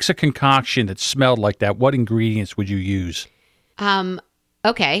mix a concoction that smelled like that, what ingredients would you use?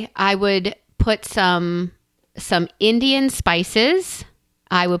 Okay, I would put some Indian spices.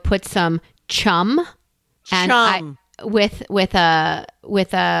 I would put some chum, and Chum. with a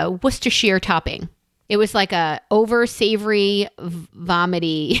Worcestershire topping. It was like a over savory,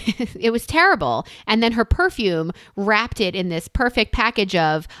 vomity. It was terrible. And then her perfume wrapped it in this perfect package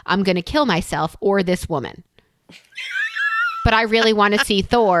of "I'm going to kill myself" or "this woman." But I really want to see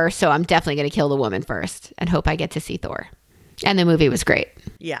Thor, so I'm definitely going to kill the woman first and hope I get to see Thor. And the movie was great.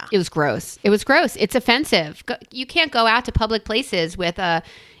 Yeah. It was gross. It was gross. It's offensive. You can't go out to public places with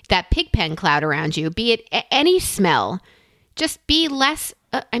that pig pen cloud around you, be it any smell. Just be less,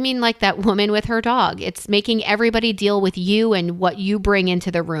 like that woman with her dog. It's making everybody deal with you and what you bring into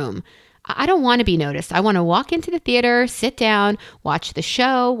the room. I don't want to be noticed. I want to walk into the theater, sit down, watch the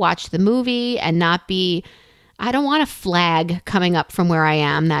show, watch the movie, and not be, I don't want a flag coming up from where I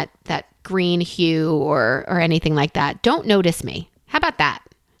am, that green hue or anything like that. Don't notice me. How about that?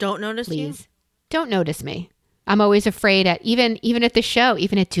 Don't notice please. You? Don't notice me. I'm always afraid at even at the show,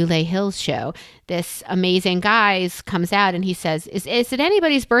 even at Dule Hill's show, this amazing guy comes out and he says, is it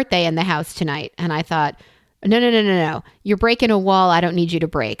anybody's birthday in the house tonight? And I thought, no. You're breaking a wall I don't need you to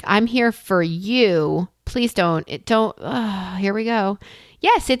break. I'm here for you. Please don't. Here we go.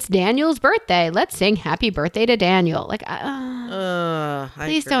 Yes, it's Daniel's birthday. Let's sing happy birthday to Daniel.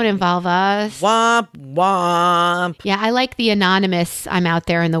 Please don't involve us. Womp, womp. Yeah, I like the anonymous I'm out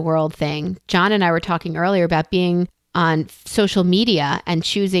there in the world thing. John and I were talking earlier about being on social media and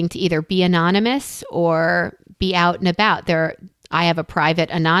choosing to either be anonymous or be out and about. I have a private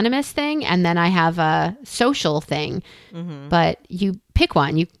anonymous thing and then I have a social thing. Mm-hmm. But you pick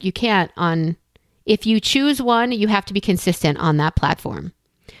one. You can't if you choose one, you have to be consistent on that platform.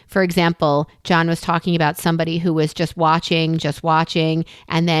 For example, John was talking about somebody who was just watching,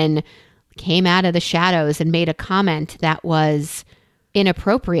 and then came out of the shadows and made a comment that was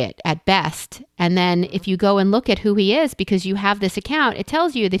inappropriate at best. And then if you go and look at who he is, because you have this account, it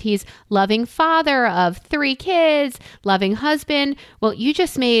tells you that he's loving father of 3 kids, loving husband. Well, you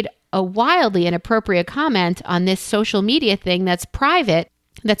just made a wildly inappropriate comment on this social media thing that's private.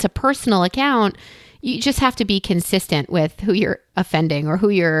 That's a personal account. You just have to be consistent with who you're offending or who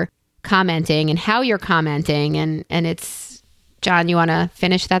you're commenting and how you're commenting. And it's, John, you want to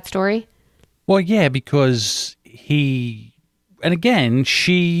finish that story? Well, yeah, because she,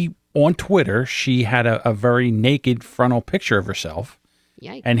 on Twitter, she had a very naked frontal picture of herself.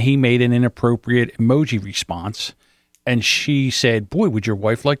 Yikes. And he made an inappropriate emoji response. And she said, boy, would your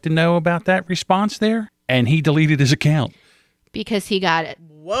wife like to know about that response there? And he deleted his account. Because he got it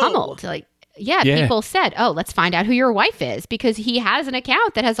pummeled. Yeah, people said, oh, let's find out who your wife is, because he has an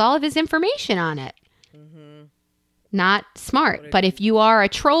account that has all of his information on it. Mm-hmm. Not smart. But if you are a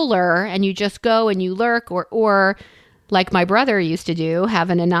troller and you just go and you lurk or like my brother used to do, have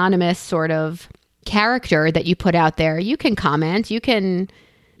an anonymous sort of character that you put out there, you can comment, you can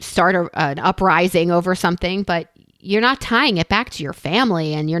start an uprising over something, but you're not tying it back to your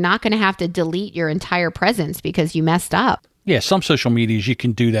family, and you're not going to have to delete your entire presence because you messed up. Yeah, some social medias you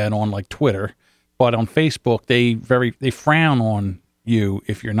can do that on, like Twitter, but on Facebook they frown on you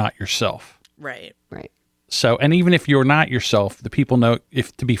if you're not yourself. Right. So, and even if you're not yourself, the people know,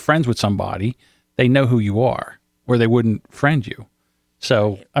 if to be friends with somebody, they know who you are, or they wouldn't friend you.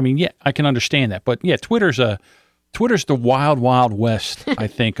 So, right. I mean, yeah, I can understand that, but yeah, Twitter's the wild, wild west, I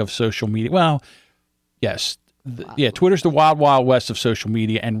think, of social media. Well, yes. Twitter's the wild, wild west of social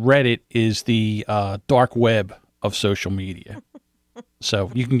media, and Reddit is the dark web of social media. So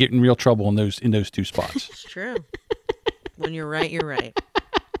you can get in real trouble in those 2 spots. It's true. When you're right, you're right.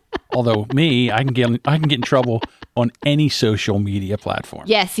 Although I can get in trouble on any social media platform.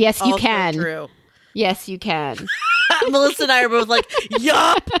 Yes, you also can. True. Yes, you can. Melissa and I are both like,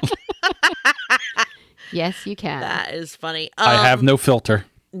 yup. Yes, you can. That is funny. I have no filter.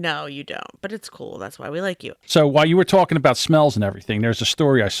 No, you don't. But it's cool. That's why we like you. So while you were talking about smells and everything, there's a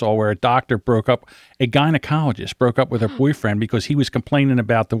story I saw where a gynecologist broke up with her boyfriend because he was complaining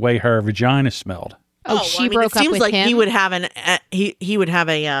about the way her vagina smelled. She broke up with him? It seems like he would have he would have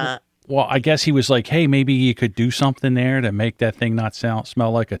a... Well, I guess he was like, hey, maybe you could do something there to make that thing not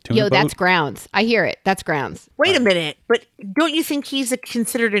smell like a tuna boat. That's grounds. I hear it. That's grounds. Wait a minute. But don't you think he's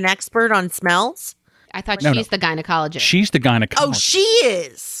considered an expert on smells? I thought she's the gynecologist. She's the gynecologist. Oh, she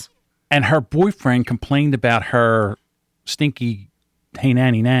is. And her boyfriend complained about her stinky hey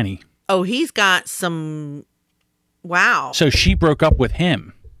nanny. Oh, he's got some... Wow. So she broke up with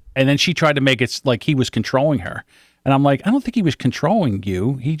him. And then she tried to make it like he was controlling her. And I'm like, I don't think he was controlling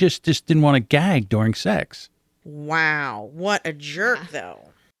you. He just didn't want to gag during sex. Wow. What a jerk, though.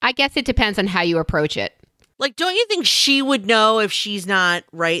 I guess it depends on how you approach it. Like, don't you think she would know if she's not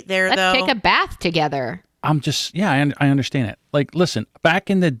right there, though? Let's take a bath together. I understand it. Like, listen, back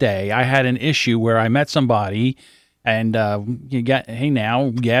in the day, I had an issue where I met somebody and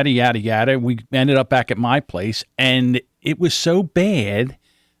yada, yada, yada. We ended up back at my place, and it was so bad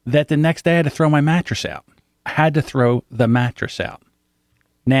that the next day I had to throw my mattress out. I had to throw the mattress out.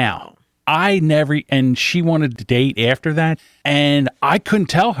 Now, and she wanted to date after that, and I couldn't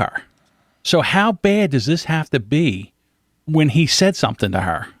tell her. So how bad does this have to be when he said something to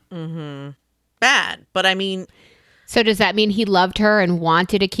her? Bad. But I mean, So does that mean he loved her and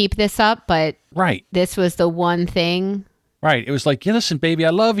wanted to keep this up, but Right. this was the one thing? Right. It was like, yeah, listen, baby, I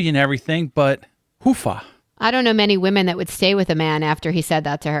love you and everything, but hoofa. I don't know many women that would stay with a man after he said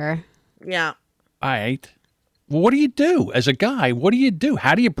that to her. yeah. All right. Well, what do you do as a guy? What do you do?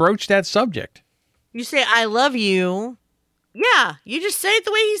 How do you broach that subject? You say, I love you. Yeah. You just say it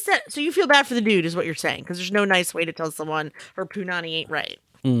the way he said. So you feel bad for the dude is what you're saying. Because there's no nice way to tell someone her punani ain't right.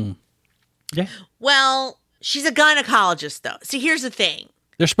 Yeah. Well, she's a gynecologist, though. See, here's the thing.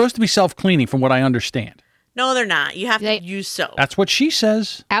 They're supposed to be self-cleaning from what I understand. No, they're not. You have They- to use soap. That's what she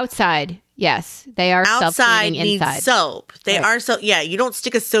says. Outside, yes. They are Outside self-cleaning needs inside. soap. They Right. are so. Yeah, you don't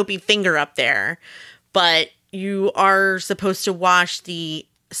stick a soapy finger up there, but you are supposed to wash the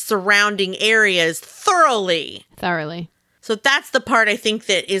surrounding areas thoroughly. Thoroughly. So that's the part I think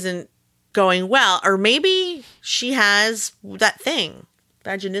that isn't going well. Or maybe she has that thing,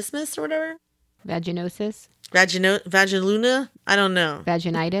 vaginismus or whatever. Vaginosis, Vaginuna? I don't know.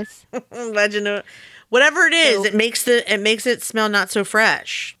 vaginitis. Vagino, whatever it is, it makes it smell not so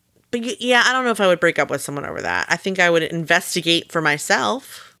fresh. But yeah, I don't know if I would break up with someone over that. I think I would investigate for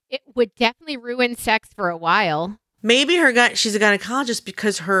myself. It would definitely ruin sex for a while. Maybe she's a gynecologist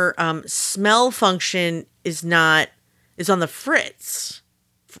because her smell function is on the fritz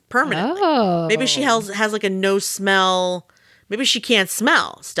permanently. Oh. Maybe she has like a no smell. Maybe she can't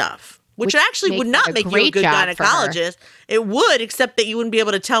smell stuff, which actually would makes not that a make you a great good job for her. gynecologist. It would, except that you wouldn't be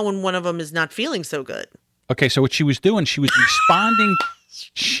able to tell when one of them is not feeling so good. Okay, so what she was doing, she was responding.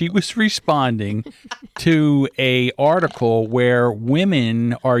 She was responding to a article where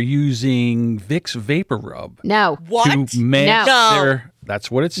women are using Vicks Vapor Rub No. What? to mask No. their. That's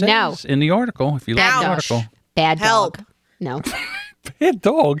what it says No. in the article. If you look at the Ouch. article, Bad Help. dog. No. bad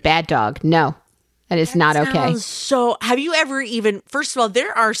dog. Bad dog. No. That is not okay. Sounds so, have you ever even, first of all,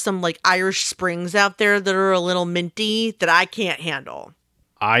 there are some like Irish Springs out there that are a little minty that I can't handle.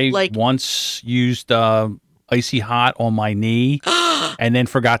 I Like- once used icy hot on my knee and then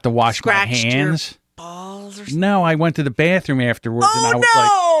forgot to wash Scratched my your hands. balls or something. No, I went to the bathroom afterwards and I was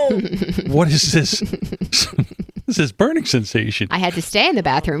Oh like, what is this? This is burning sensation. I had to stay in the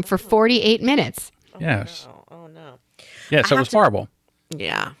bathroom for 48 minutes. Yes. no. Oh no. Yeah, so it have was to- horrible.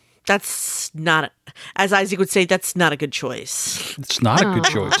 Yeah. That's not, as Isaac would say, that's not a good choice. It's not a good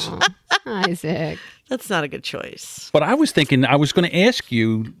choice. Isaac. That's not a good choice. But I was thinking, I was going to ask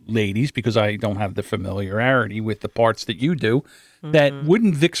you, ladies, because I don't have the familiarity with the parts that you do, that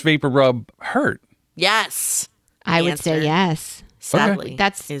wouldn't Vicks Vapor Rub hurt? Yes. I The would say answer, yes. Sadly,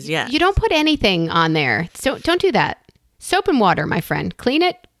 That's is yes. You don't put anything on there. So don't do that. Soap and water, my friend. Clean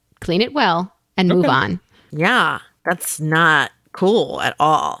it well, and move on. Yeah, that's not cool at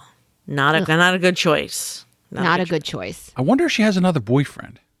all. Not a good choice. Not a good choice. I wonder if she has another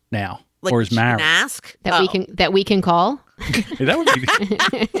boyfriend now Like, or is she can married. ask That we can call. That would be,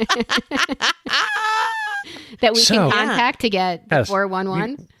 That we So- can contact to get the Yes.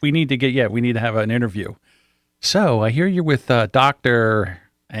 411. we need to have an interview. So I hear you're with Doctor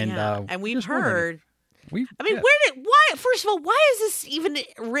and and we've just wondering. heard. We, I mean, yeah. why? First of all, why is this even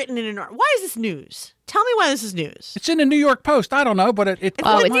written in an art? Why is this news? Tell me why this is news. It's in the New York Post. I don't know, but it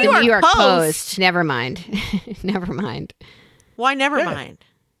Oh, the it's New the New York York Post. Post. Never mind. Never mind. Why? Never mind.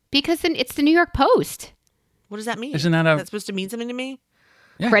 Because then it's the New York Post. What does that mean? Isn't that a- Is that supposed to mean something to me?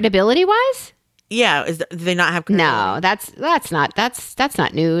 Yeah. Credibility wise? Yeah. Do they not have? No, that's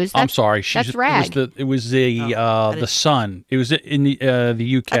not news. I'm That's- sorry. That's rag. It was the Sun. It was in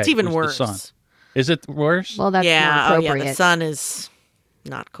the UK. That's even It was worse. The Sun. Is it worse? Well, that's yeah. more Oh, yeah. appropriate. The sun is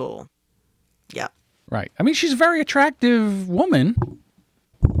not cool. Yeah. Right. I mean, she's a very attractive woman.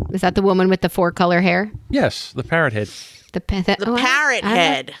 Is that the woman with the 4-color hair? Yes, the parrot head. The Parrot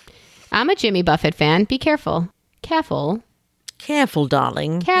head. I'm a Jimmy Buffett fan. Be careful. Careful. Careful,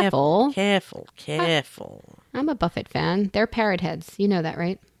 darling. Careful. Careful. I'm a Buffett fan. They're parrot heads. You know that,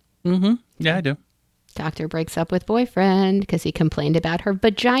 right? Mm-hmm. Yeah, I do. Doctor breaks up with boyfriend because he complained about her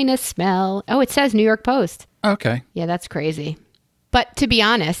vagina smell. Oh, it says New York Post. Okay. Yeah, that's crazy. But to be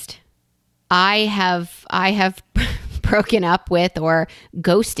honest, I have broken up with or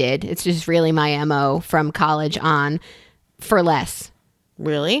ghosted. It's just really my MO from college on for less.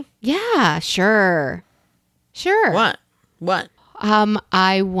 Really? Yeah, sure. Sure. What?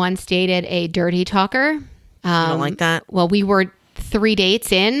 I once dated a dirty talker. You don't like that? Well, we were 3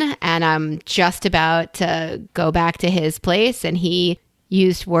 dates in, and I'm just about to go back to his place, and he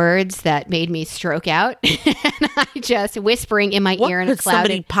used words that made me stroke out. And I just whispering in my What could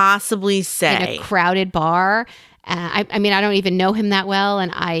somebody possibly in say? a crowded bar. I mean, I don't even know him that well.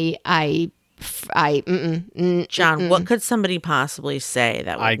 And John, what could somebody possibly say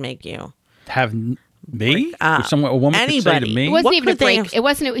that would make you Have me? Or someone, a woman could say to Anybody. me? It wasn't What even a could they break. have-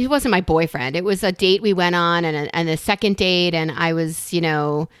 It wasn't my boyfriend. It was a date we went on, and the second date, and I was,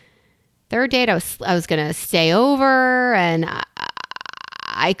 third date. I was gonna stay over, and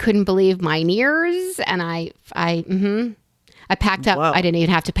I couldn't believe my ears, and I packed up. Whoa. I didn't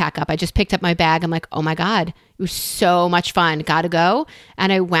even have to pack up. I just picked up my bag. I'm like, oh my God, it was so much fun. Gotta go.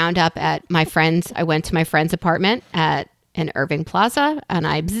 And I wound up at my friend's. I went to my friend's apartment in Irving Plaza, and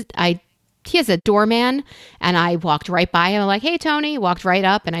he has a doorman, and I walked right by him. I'm like, hey, Tony, walked right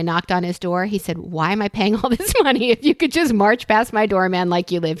up, and I knocked on his door. He said, why am I paying all this money if you could just march past my doorman like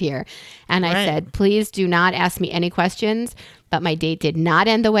you live here? And I said, please do not ask me any questions. But my date did not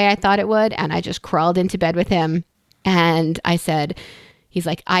end the way I thought it would, and I just crawled into bed with him. And I said, he's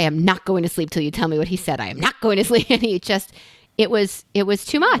like, I am not going to sleep till you tell me what he said. I am not going to sleep. And it was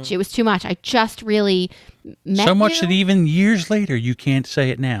too much. It was too much. I just really met So much you. that even years later, you can't say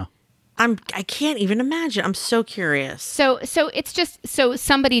it now. I can't even imagine. I'm so curious. So it's just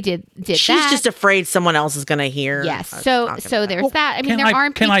somebody did She's that. just afraid someone else is going to hear. Yes. us So talking about there's that. I mean, there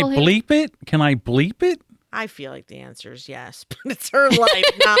aren't can people I who bleep it? Can I bleep it? I feel like the answer is yes, but it's her life,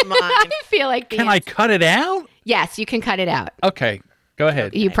 not mine. I feel like Can I cut it out? Yes, you can cut it out. Okay, go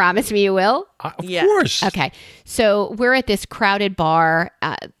ahead. You promise me you will? Of Yeah. course. Okay. So we're at this crowded bar.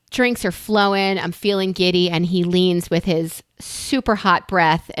 Drinks are flowing. I'm feeling giddy, and he leans with his super hot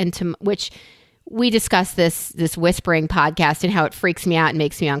breath into which we discussed this whispering podcast and how it freaks me out and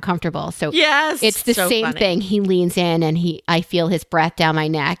makes me uncomfortable. So Yes, it's the so same funny. thing. He leans in, and I feel his breath down my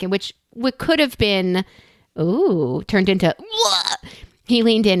neck, and which could have been, turned into. He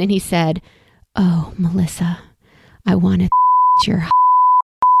leaned in and he said, "Oh, Melissa, I want to your."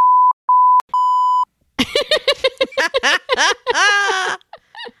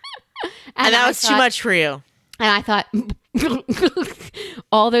 And that I was too thought- much for you. And I thought,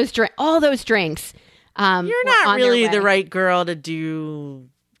 all those drinks. You're were not on their really way. the right girl to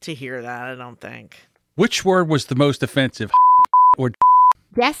hear that, I don't think. Which word was the most offensive? Or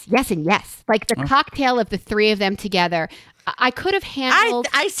Yes, and yes. Like the cocktail of the three of them together. I could have handled.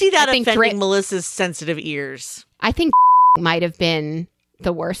 I see that I think offending Melissa's sensitive ears. I think might have been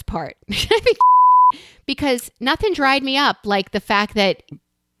the worst part. I think because nothing dried me up like the fact that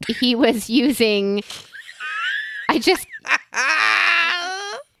he was using. I just.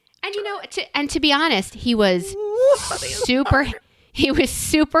 And to be honest, he was super. He was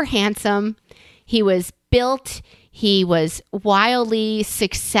super handsome. He was built. He was wildly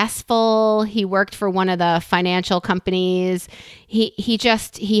successful. He worked for one of the financial companies. He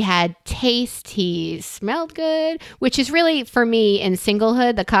had taste. He smelled good, which is really for me in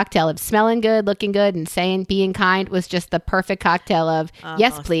singlehood, the cocktail of smelling good, looking good, and being kind was just the perfect cocktail of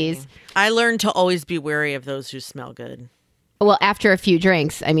yes, please. I learned to always be wary of those who smell good. Well, after a few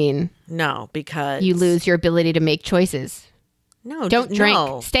drinks, I mean, No, because you lose your ability to make choices. No, Don't drink.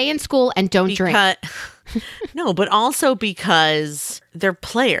 No. Stay in school and don't drink. No, but also because they're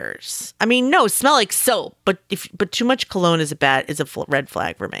players. I mean, no, smell like soap, but too much cologne is a red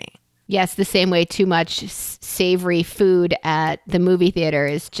flag for me. Yes, the same way too much savory food at the movie theater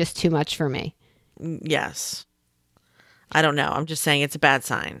is just too much for me. Yes. I don't know. I'm just saying it's a bad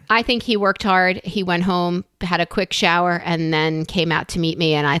sign. I think he worked hard. He went home, had a quick shower, and then came out to meet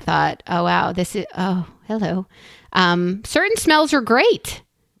me. And I thought, oh, wow, hello. Certain smells are great.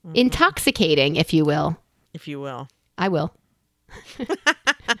 Intoxicating, if you will. If you will. I will.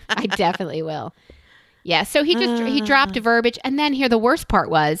 I definitely will. Yeah, so he dropped a verbiage. And then here the worst part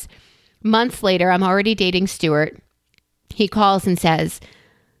was, months later, I'm already dating Stuart. He calls and says,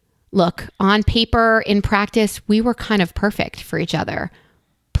 look, on paper, in practice, we were kind of perfect for each other.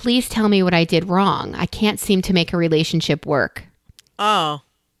 Please tell me what I did wrong. I can't seem to make a relationship work. Oh,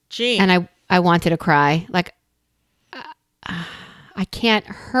 gee. And I wanted to cry. Like, I can't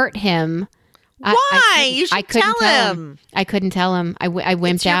hurt him. Why? You should couldn't tell him. I couldn't tell him. I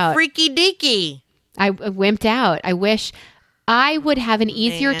wimped It's your out. freaky deaky. I wimped out. I wish I would have an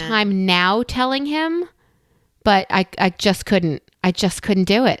easier time now telling him, but I just couldn't. I just couldn't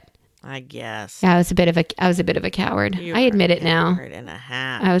do it. I guess. I was a bit of a coward. You I are admit it now. coward and a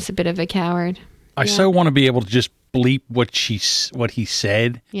half. I was a bit of a coward. I so want to be able to just bleep what he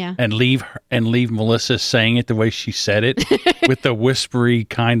said, Yeah. and leave Melissa saying it the way she said it with the whispery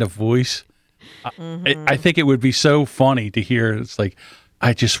kind of voice. I think it would be so funny to hear. It's like,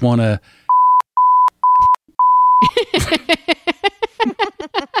 I just want to.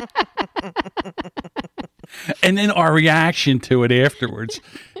 And then our reaction to it afterwards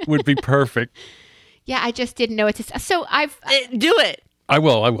would be perfect. Yeah, I just didn't know what to say. So Do it. I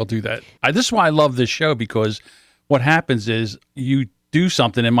will do that. This is why I love this show, because what happens is you do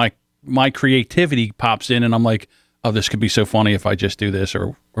something and my creativity pops in and I'm like, oh, this could be so funny if I just do this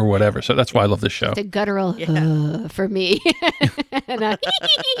or whatever. So that's why I love this show. the guttural for me. And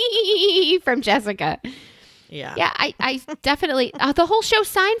from Jessica. Yeah. Yeah, I definitely, the whole show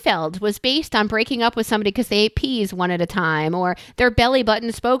Seinfeld was based on breaking up with somebody because they ate peas one at a time, or their belly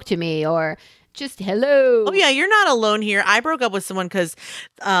button spoke to me, or just hello. Oh yeah, you're not alone here. I broke up with someone because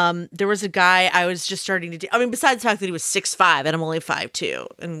there was a guy I was just starting to do. I mean, besides the fact that he was 6'5" and I'm only 5'2",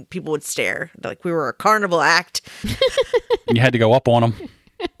 and people would stare like we were a carnival act. You had to go up on them.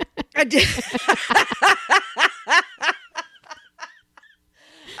 I did.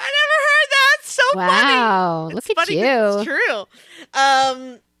 I never heard that. It's so funny. Wow, look at Funny you. 'cause it's true.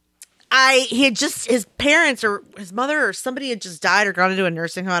 He had just, his parents or his mother or somebody had just died or gone into a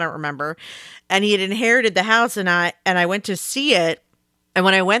nursing home. I don't remember. And he had inherited the house, and I went to see it. And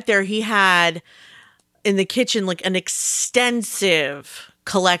when I went there, he had in the kitchen like an extensive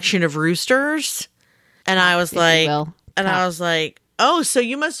collection of roosters. And I was If you like, will. I was like, oh, so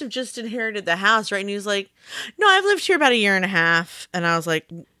you must have just inherited the house, right? And he was like, no, I've lived here about a year and a half. And I was like,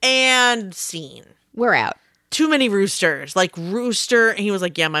 and scene. We're out. Too many roosters, like rooster. And he was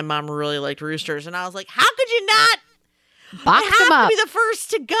like, yeah, my mom really liked roosters. And I was like, how could you not? Box They them have up. to be the first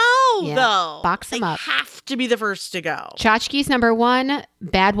to go, Yeah, though. box them They up. have to be the first to go. Tchotchkes number 1,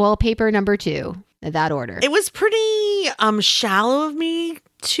 bad wallpaper number 2. That order. It was pretty shallow of me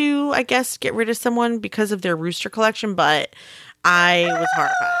to, I guess, get rid of someone because of their rooster collection, but I was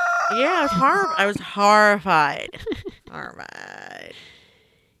horrified. Yeah, I was horrified. Horrified.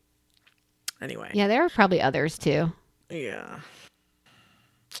 Anyway. Yeah, there are probably others too. Yeah.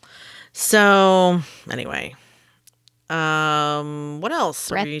 So, anyway. What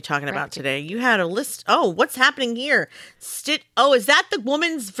else are you talking about today? You had a list. Oh, what's happening here? Is that the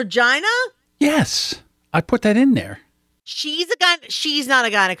woman's vagina? Yes, I put that in there. She's not a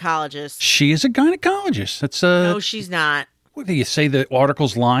gynecologist. She is a gynecologist. That's No, she's not. What do you say? The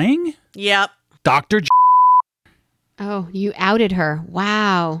article's lying? Yep. Dr. Oh, you outed her.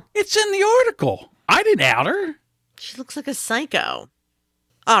 Wow. It's in the article. I didn't out her. She looks like a psycho.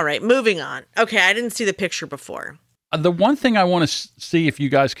 All right, moving on. Okay, I didn't see the picture before. The one thing I want to see if you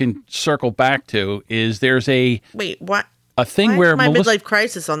guys can circle back to is there's a Wait, what? thing Why where is my Melissa. midlife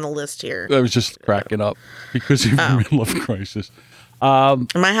crisis on the list here? I was just cracking up because of your midlife crisis. Am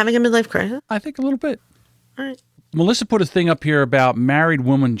I having a midlife crisis? I think a little bit. All right. Melissa put a thing up here about married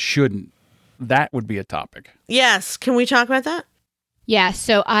women shouldn't. That would be a topic. Yes. Can we talk about that? Yeah,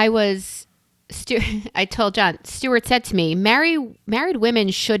 so I told John, Stuart said to me, married women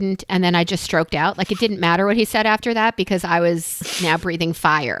shouldn't, and then I just stroked out. Like it didn't matter what he said after that because I was now breathing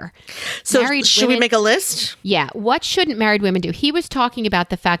fire. So Married should we women- make a list? Yeah, what shouldn't married women do? He was talking about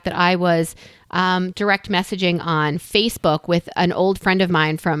the fact that I was direct messaging on Facebook with an old friend of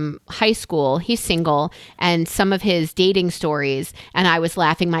mine from high school. He's single, and some of his dating stories, and I was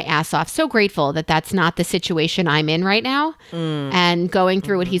laughing my ass off. So grateful that that's not the situation I'm in right now, and going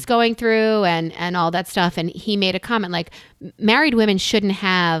through what he's going through and all that stuff. And he made a comment like, married women shouldn't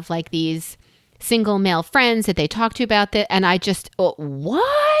have like these single male friends that they talk to about that. And I just,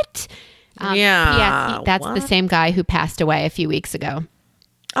 what? Yeah, That's the what? same guy who passed away a few weeks ago.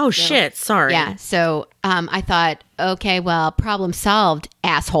 Oh, shit. Sorry. Yeah. So I thought, okay, well, problem solved,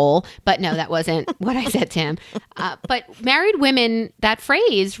 asshole. But no, that wasn't what I said to him. But married women, that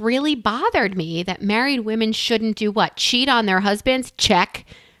phrase really bothered me, that married women shouldn't do what? Cheat on their husbands? Check.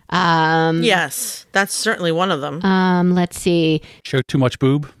 Yes. That's certainly one of them. Let's see. Show too much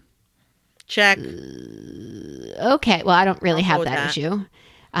boob. Check. Okay. Well, I don't really I'll have go that with issue.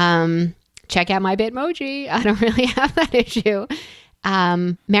 Check out my Bitmoji. I don't really have that issue.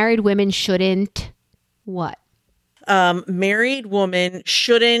 Married women shouldn't what? Married woman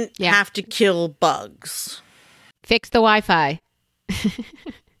shouldn't Yeah. have to kill bugs. Fix the Wi-Fi.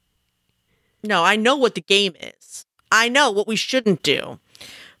 No, I know what the game is. I know what we shouldn't do.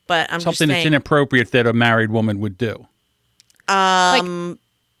 But I'm Something just that's saying. inappropriate that a married woman would do. Go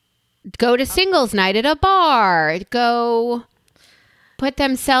to singles night at a bar. Go put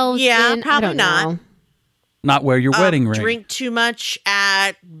themselves Yeah, in. probably I don't not. know. Not wear your wedding ring. Drink too much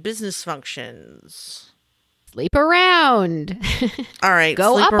at business functions. Sleep around. All right.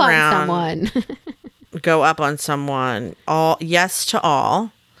 Go sleep up around. on someone. Go up on someone. All yes to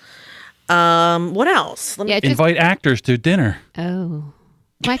all. What else? Let me Yeah, just Invite actors to dinner. oh.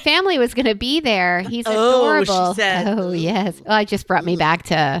 My family was going to be there. He's Oh, she adorable. said. Oh, yes. Well, it just brought me back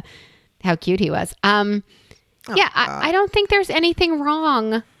to how cute he was. I don't think there's anything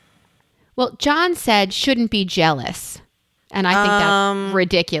wrong. Well, John said shouldn't be jealous. And I think that's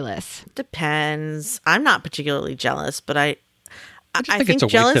ridiculous. Depends. I'm not particularly jealous, but I think it's a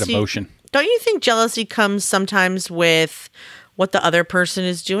wasted emotion. Don't you think jealousy comes sometimes with what the other person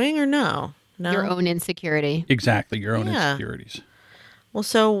is doing, or no? No. Your own insecurity. Exactly, your own insecurities. Well,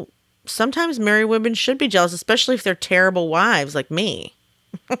 so sometimes married women should be jealous, especially if they're terrible wives like me.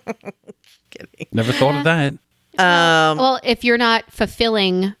 Kidding. Never thought of that. Well, if you're not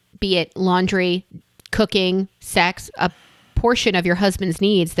fulfilling, be it laundry, cooking, sex, a portion of your husband's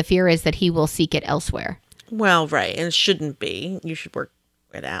needs, the fear is that he will seek it elsewhere. Well, right. And it shouldn't be. You should work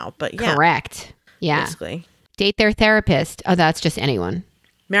it out. But yeah. Correct. Yeah. Basically. Date their therapist. Oh, that's just anyone.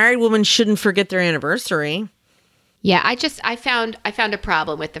 Married women shouldn't forget their anniversary. Yeah, I found a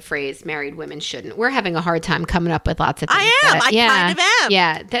problem with the phrase "married women shouldn't." We're having a hard time coming up with lots of things. I am. I kind of am.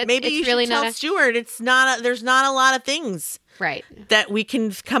 Yeah, maybe you should tell Stuart there's not a lot of things right that we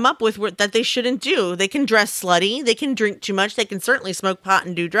can come up with that they shouldn't do. They can dress slutty. They can drink too much. They can certainly smoke pot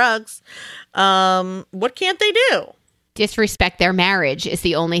and do drugs. What can't they do? Disrespect their marriage is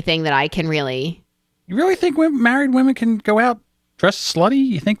the only thing that I can really. You really think married women can go out dressed slutty?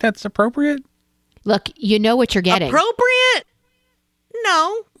 You think that's appropriate? Look, you know what you're getting. Appropriate?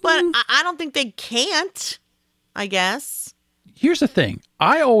 No, but I don't think they can't, I guess. Here's the thing.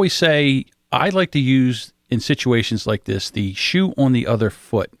 I always say I like to use, in situations like this, the shoe on the other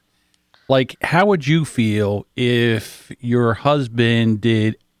foot. Like, how would you feel if your husband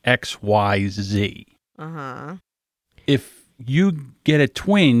did X, Y, Z? Uh-huh. If you get a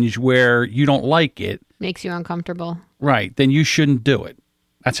twinge where you don't like it. Makes you uncomfortable. Right. Then you shouldn't do it.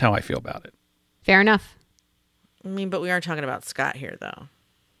 That's how I feel about it. Fair enough. I mean, but we are talking about Scott here, though.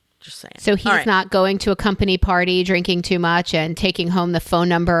 Just saying. So he's not going to a company party, drinking too much, and taking home the phone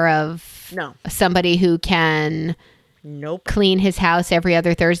number of somebody who can clean his house every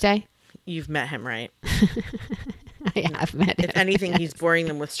other Thursday? You've met him, right? I have met him. If anything, he's boring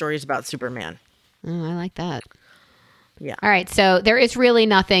them with stories about Superman. Oh, I like that. Yeah. All right. So there is really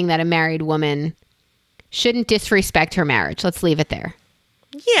nothing that a married woman shouldn't disrespect her marriage. Let's leave it there.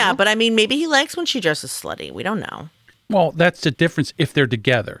 Yeah, but I mean, maybe he likes when she dresses slutty. We don't know. Well, that's the difference if they're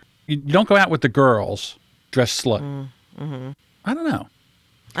together. You don't go out with the girls dressed slut. Mm-hmm. I don't know.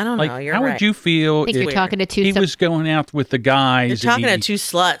 I don't know. You're how right. would you feel if you're talking to two? He was going out with the guys. You're talking to two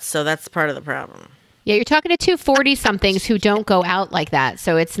sluts, so that's part of the problem. Yeah, you're talking to two 40-somethings who don't go out like that.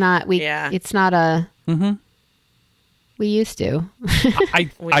 So it's not It's not a. Mm-hmm. We used to.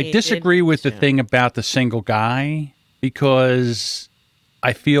 I disagree with the thing about the single guy, because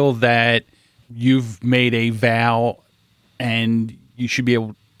I feel that you've made a vow and you should be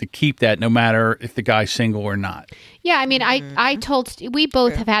able to keep that no matter if the guy's single or not. Yeah, I mean, we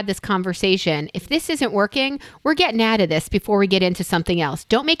both have had this conversation. If this isn't working, we're getting out of this before we get into something else.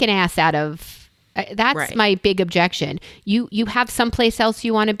 Don't make an ass out of. That's my big objection. You have someplace else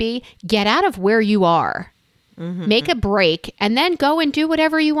you want to be. Get out of where you are. Mm-hmm. Make a break and then go and do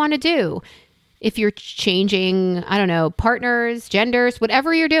whatever you want to do. If you're changing, I don't know, partners, genders,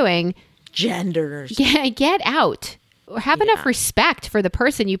 whatever you're doing. Genders. Yeah, get out. Or have enough respect for the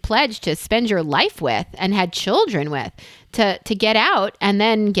person you pledged to spend your life with and had children with to get out and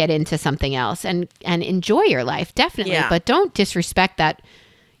then get into something else and enjoy your life. Definitely. Yeah. But don't disrespect that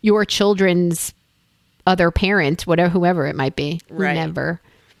your children's other parent, whoever it might be. Right.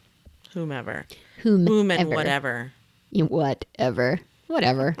 Whomever. And whatever.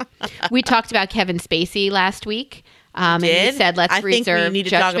 Whatever. We talked about Kevin Spacey last week. And he said, let's reserve think we need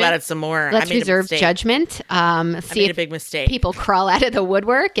to talk about it some more. Let's reserve judgment. See I made a big mistake. People crawl out of the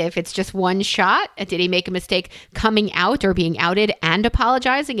woodwork if it's just one shot. Did he make a mistake coming out or being outed and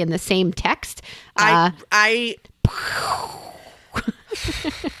apologizing in the same text? I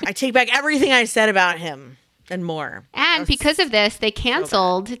take back everything I said about him and more. And because of this, they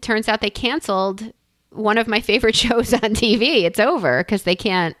canceled. It turns out they canceled one of my favorite shows on TV. It's over because they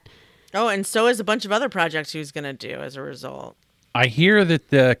can't. Oh, and so is a bunch of other projects he was going to do as a result. I hear that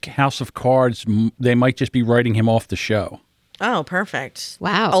the House of Cards, they might just be writing him off the show. Oh, perfect.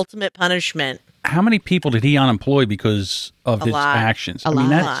 Wow. Ultimate punishment. How many people did he unemploy because of his actions? I mean,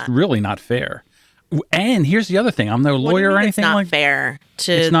 that's really not fair. And here's the other thing. I'm no lawyer or anything like that.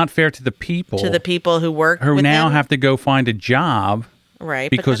 It's not fair to the people. To the people who work who now have to go find a job.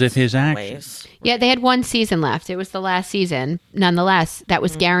 Right. Because of his actions. Yeah, they had one season left. It was the last season. Nonetheless, that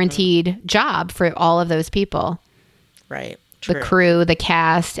was guaranteed job for all of those people. Right. True. The crew, the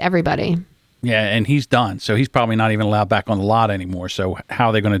cast, everybody. Yeah, and he's done. So he's probably not even allowed back on the lot anymore. So how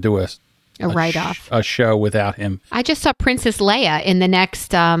are they going to do A write-off. a show without him? I just saw Princess Leia in the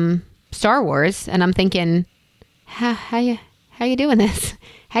next Star Wars, and I'm thinking, how you doing this?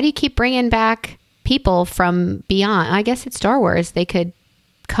 How do you keep bringing back people from beyond? I guess it's Star Wars. They could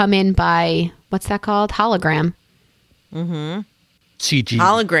come in by, what's that called? Hologram. CG.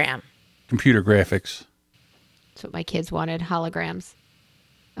 Hologram. Computer graphics. That's what my kids wanted. Holograms.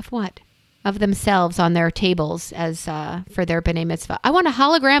 Of what? Of themselves on their tables as for their B'nai Mitzvah. I want a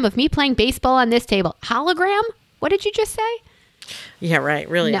hologram of me playing baseball on this table. Hologram? What did you just say? Yeah, right.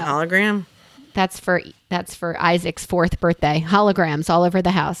 Really, No. a hologram? That's for Isaac's 4th birthday. Holograms all over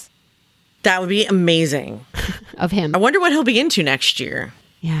the house That would be amazing. of him. I wonder what he'll be into next year.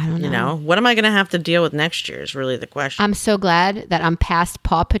 Yeah, I don't know. You know, what am I going to have to deal with next year is really the question. I'm so glad that I'm past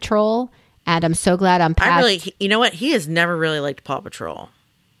Paw Patrol, and I'm so glad I'm past. you know what? He has never really liked Paw Patrol.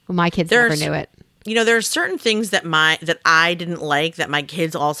 Well, my kids There's- never knew it. You know, there are certain things that I didn't like that my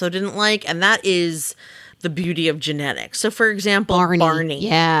kids also didn't like, and that is the beauty of genetics. So, for example, Barney.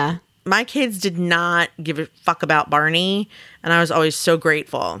 Yeah. My kids did not give a fuck about Barney, and I was always so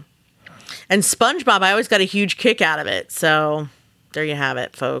grateful. And SpongeBob, I always got a huge kick out of it. So, there you have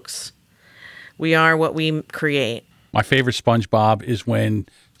it, folks. We are what we create. My favorite SpongeBob is when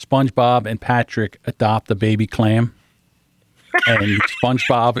SpongeBob and Patrick adopt a baby clam. And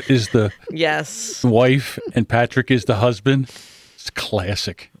SpongeBob is the Yes, wife and Patrick is the husband. It's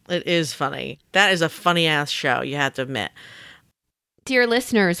classic. it is funny. That is a funny ass show, you have to admit. Dear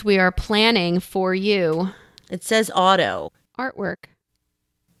listeners, we are planning for you It says auto, artwork.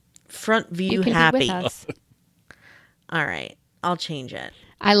 front view You can happy. be with us. All right, I'll change it.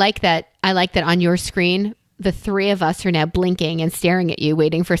 I like that. I like that on your screen, the three of us are now blinking and staring at you,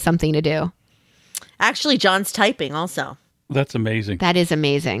 waiting for something to do. Actually, John's typing also. That's amazing. That is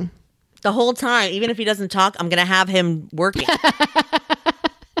amazing. The whole time, even if he doesn't talk, I'm going to have him working.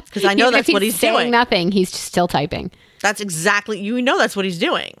 Because I know Even if that's what he's saying doing. nothing, he's just still typing. That's exactly, you know that's what he's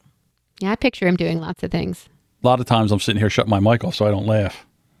doing. Yeah, I picture him doing lots of things. A lot of times I'm sitting here shutting my mic off so I don't laugh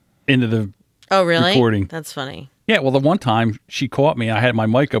into the Oh, really? recording. That's funny. Yeah, well, the one time she caught me, I had my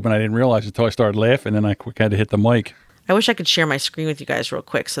mic open. I didn't realize it until I started laughing, and then I quick had to hit the mic. I wish I could share my screen with you guys real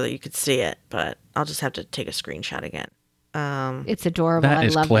quick so that you could see it, but I'll just have to take a screenshot again. It's adorable. That I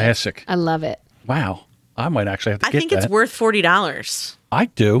is love classic. it. I love it. Wow. I might actually have to I get think that. it's worth $40. I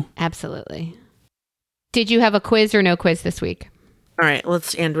do. Absolutely. Did you have a quiz or no quiz this week? All right,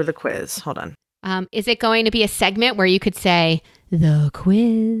 let's end with a quiz. Hold on. Is it going to be a segment where you could say, the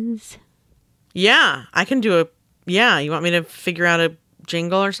quiz? Yeah, I can do a, yeah, you want me to figure out a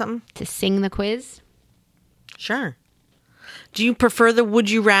jingle or something? To sing the quiz? Sure. Do you prefer the would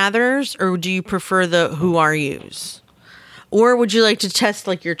you rathers or do you prefer the who are yous? Or would you like to test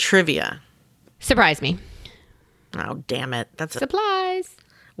like your trivia? Surprise me. Oh, damn it. That's a, Supplies.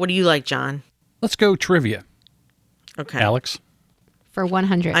 what do you like, John? Let's go trivia, Okay. Alex. For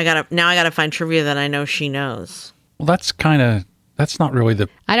 100. I gotta find trivia that I know she knows. Well, that's not really the,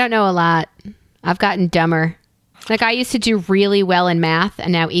 I don't know a lot. I've gotten dumber. Like I used to do really well in math,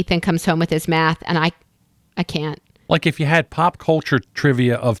 and now Ethan comes home with his math, and I can't. like if you had pop culture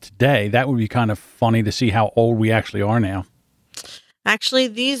trivia of today, that would be kind of funny to see how old we actually are now. Actually,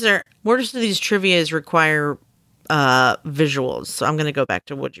 most of these trivias require visuals, so I'm gonna go back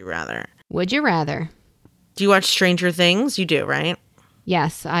to would you rather. Would you rather? Do you watch Stranger Things? You do, right?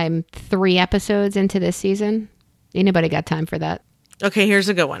 Yes, I'm 3 episodes into this season. Anybody got time for that? Okay, here's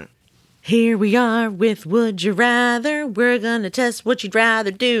a good one. Here we are with Would You Rather. We're gonna test what you'd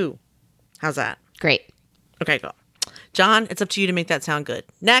rather do. How's that? Great. Okay, cool. John, it's up to you to make that sound good.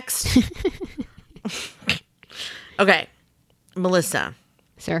 Next. Okay, Melissa.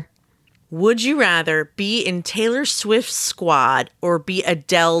 Sir. Would you rather be in Taylor Swift's squad or be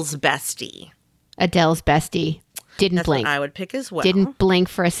Adele's bestie? Adele's bestie. Didn't That's blink. what I would pick as well. Didn't blink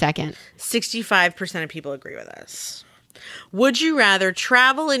for a second. 65% of people agree with us. Would you rather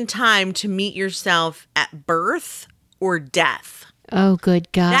travel in time to meet yourself at birth or death? Oh,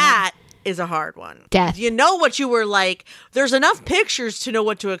 good God. That is a hard one. Death. You know what you were like. There's enough pictures to know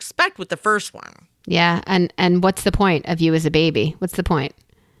what to expect with the first one. Yeah, and what's the point of you as a baby? What's the point?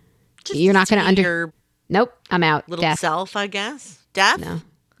 Just You're not gonna see your Nope, I'm out. little Death. self, I guess. Death? No.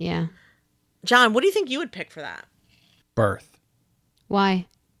 Yeah. John, what do you think you would pick for that? Birth. Why?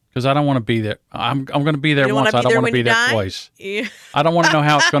 Because I don't want to be there. I'm going to be there You don't once. wanna I be don't there want to when be you there die? twice. Yeah. I don't want to know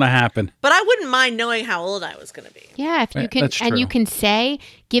how it's going to happen. But I wouldn't mind knowing how old I was going to be. Yeah, if you Yeah, can, that's and you true. can say,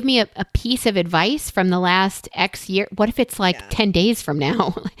 give me a piece of advice from the last X year. What if it's like 10 days from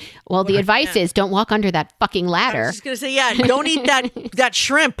now? Well, the advice is don't walk under that fucking I ladder. was just going to say, yeah, don't eat that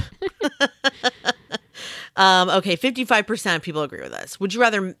shrimp. Okay, 55% of people agree with us. Would you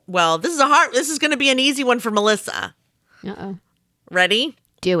rather, well, this is going to be an easy one for Melissa. Uh-oh. Ready?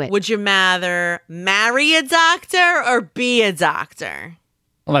 Do it. Would you rather marry a doctor or be a doctor?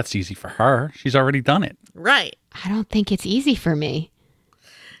 Well, that's easy for her. She's already done it. Right. I don't think it's easy for me.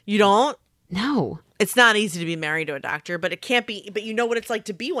 You don't? No. It's not easy to be married to a doctor, but it can't be, but you know what it's like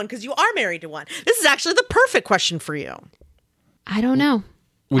to be one because you are married to one. This is actually the perfect question for you. I don't know.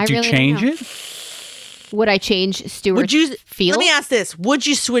 Would I you really don't change know. it? Would I change Stuart's Would you, field? let me ask this. Would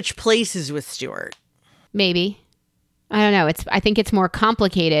you switch places with Stuart? Maybe. I don't know. I think it's more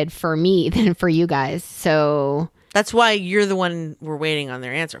complicated for me than for you guys. So That's why you're the one we're waiting on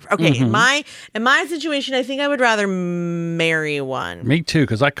their answer. Okay, in my situation, I think I would rather marry one. Me too,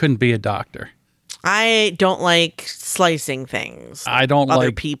 because I couldn't be a doctor. I don't like slicing things. I don't other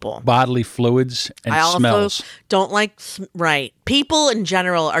like people. bodily fluids and I also smells. don't like right. People in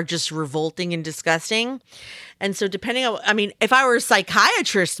general are just revolting and disgusting. And so depending on if I were a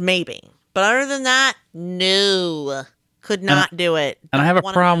psychiatrist maybe. But other than that, no. Could not do it. And I have a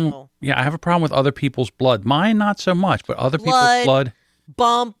Wanna problem. know. Yeah, I have a problem with other people's blood. Mine, not so much, but other people's blood.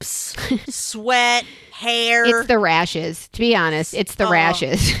 Bumps, sweat, hair, it's the rashes. To be honest, it's the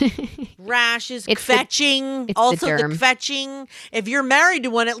rashes. rashes, It's the- kvetching. it's the Also the derm. kvetching. If you're married to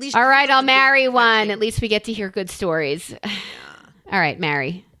one, at least All right, I'll marry one. At least we get to hear good stories. All right,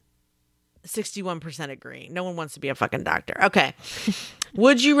 marry. 61% agree. No one wants to be a fucking doctor. Okay.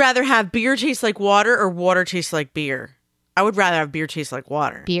 Would you rather have beer taste like water or water taste like beer? I would rather have beer taste like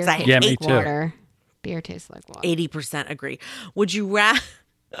water. Beer 'Cause I tastes Yeah, me like too. water. Beer tastes like water. 80% agree.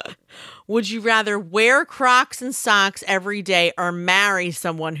 Would you rather wear Crocs and socks every day or marry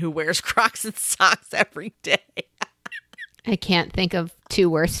someone who wears Crocs and socks every day? I can't think of two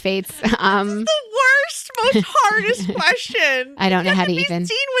worse fates. The worst, most hardest question. I don't know how to Be even.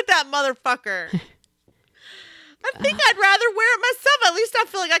 seen with that motherfucker. I think I'd rather wear it myself. At least I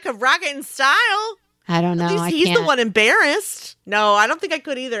feel like I could rock it in style. I don't know. At least I he's can't. the one embarrassed. No, I don't think I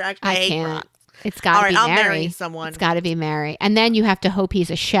could either. Actually, I I hate can't. Crocs. It's got All to right, be I'll Mary. marry someone. It's got to be Mary. And then you have to hope he's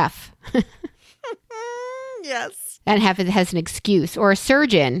a chef Yes. and has an excuse or a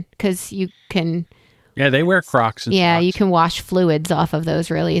surgeon because you can. Yeah, they wear Crocs and Yeah, socks. you can wash fluids off of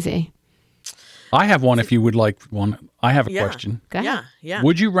those real easy. I have one if you would like one. I have a Yeah. question. Go ahead. Yeah, yeah.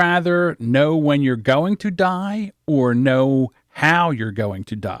 Would you rather know when you're going to die or know how you're going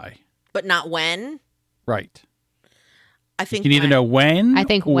to die? But not when. Right. I You think can either when. know when I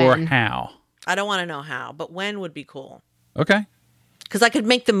think or when. how. I don't want to know how, but when would be cool. Okay. Because I could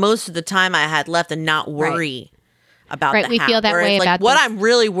make the most of the time I had left and not worry about Right, the we how. feel that Whereas, way like, about what those- I'm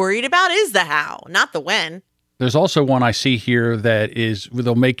really worried about is the how, not the when. There's also one I see here that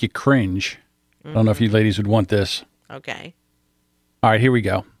they'll make you cringe. I don't know if you ladies would want this. Okay. All right, here we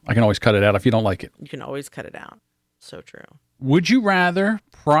go. I can always cut it out if you don't like it. You can always cut it out. So true. Would you rather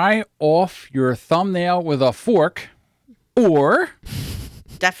pry off your thumbnail with a fork or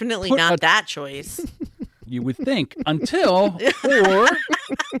Definitely Put not a- that choice. you would think until or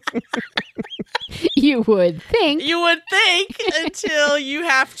You would think. You would think until you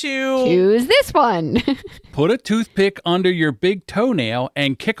have to. Choose this one. put a toothpick under your big toenail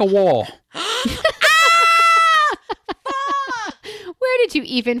and kick a wall. Where did you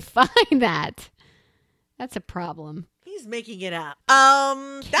even find that? That's a problem. He's making it up.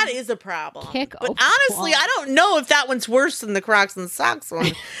 That is a problem. Kick but a honestly, wall. I don't know if that one's worse than the Crocs and socks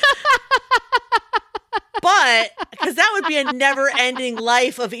one. But because that would be a never-ending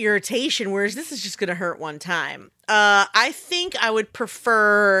life of irritation, whereas this is just going to hurt one time. I think I would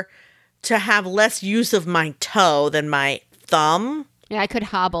prefer to have less use of my toe than my thumb. Yeah, I could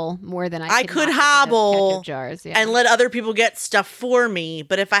hobble more than I could could knock into hobble ketchup jars. Yeah. and let other people get stuff for me.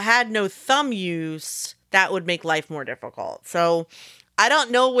 But if I had no thumb use, that would make life more difficult. So I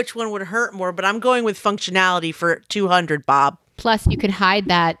don't know which one would hurt more, but I'm going with functionality for 200, Bob. Plus, you could hide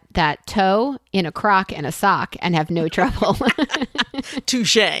that toe in a crock and a sock and have no trouble.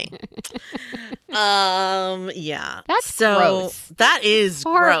 Touche. Yeah. That's so gross. That is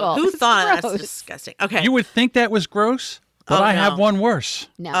Horrible. gross. Who It's thought of that? gross. That's disgusting. Okay. You would think that was gross, but Oh, I no. have one worse.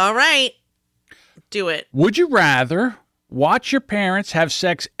 No. All right. Do it. Would you rather watch your parents have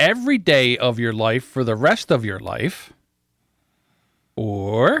sex every day of your life for the rest of your life,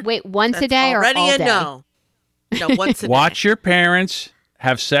 or Wait, once a That's day or already all a day? no. No, once a day. watch your parents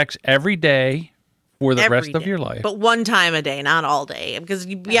have sex every day for the Every rest of day. your life. But one time a day, not all day, because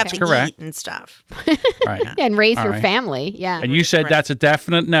you have to Correct. eat and stuff. Right. And raise All your right. family. Yeah. And you said that's a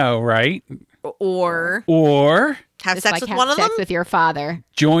definite no, right? Or Or have Just sex like with have one of sex them. with your father.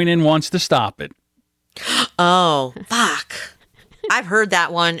 join in wants to stop it. Oh, fuck. I've heard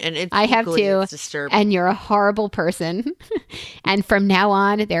that one, and it's I have equally too. as disturbing. And you're a horrible person. And from now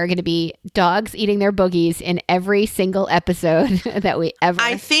on, there are going to be dogs eating their boogies in every single episode that we ever.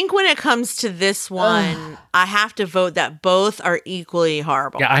 I think when it comes to this one, I have to vote that both are equally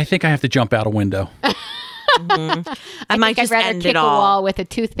horrible. Yeah, I think I have to jump out a window. I might I'd just rather end kick it a all. wall with a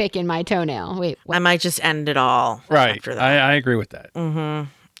toothpick in my toenail. Wait, what? I might just end it all. Right. After that. I agree with that.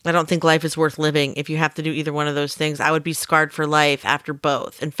 I don't think life is worth living if you have to do either one of those things. I would be scarred for life after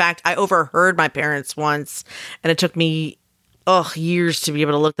both. In fact, I overheard my parents once, and it took me years to be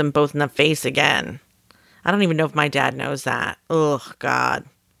able to look them both in the face again. I don't even know if my dad knows that. Oh, God.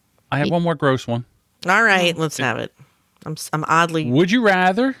 I have one more gross one. All right, let's have it. I'm oddly Would you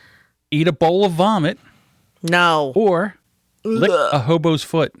rather eat a bowl of vomit no. or lick a hobo's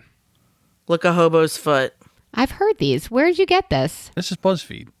foot? Look a hobo's foot. I've heard these. Where did you get this? This is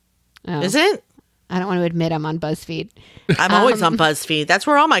BuzzFeed. Oh, Is it? I don't want to admit I'm on BuzzFeed. I'm always on BuzzFeed. That's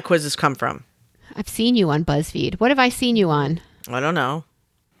where all my quizzes come from. I've seen you on BuzzFeed. What have I seen you on? I don't know.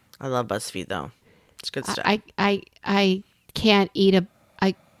 I love BuzzFeed though. It's good stuff. I can't eat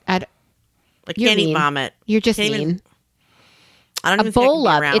I I you're can't eat mean. vomit. You're just Can't even- mean. I don't A even think I can bowl be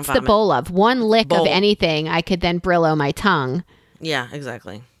of around it's the vomit. bowl of one lick Bowl. of anything. I could then Brillo my tongue, Yeah,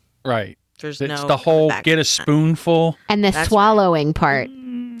 exactly. Right. There's It's no the whole back- get a spoonful. and the That's swallowing part.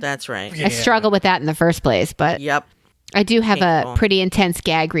 That's right. I struggle with that in the first place, but Yep. I do have Painful. a pretty intense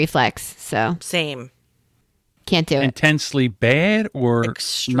gag reflex, so Same. can't do it. Intensely bad or not at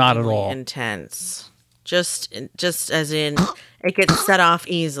Extremely all? intense. Just as in, it gets set off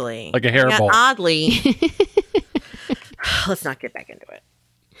easily. Like a hairball. Yet oddly, let's not get back into it.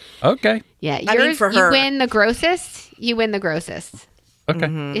 Okay. Yeah, I mean, yours, for you her- win the grossest. You win the grossest.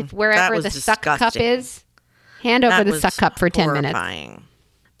 Okay. If wherever was the suck cup disgusting. is, hand over That the was suck cup for 10 minutes. horrifying.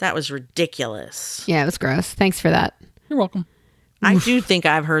 That was ridiculous. Yeah, it was gross. Thanks for that. You're welcome. I do think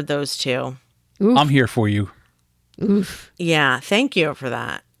I've heard those too. Oof. I'm here for you. Oof. Yeah, thank you for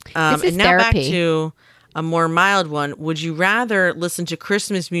that. This is and now back therapy. to a more mild one. Would you rather listen to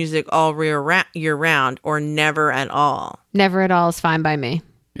Christmas music all year round or never at all? Never at all is fine by me.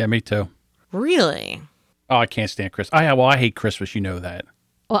 Yeah, me too. Really? Oh, I can't stand Christmas. I hate Christmas. You know that.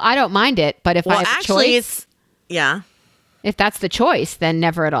 Well, I don't mind it, but if I Well, have a actually, choice, yeah. if that's the choice, then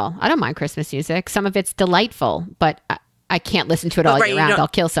never at all. I don't mind Christmas music. Some of it's delightful, but I can't listen to it all Right, year you round. don't- I'll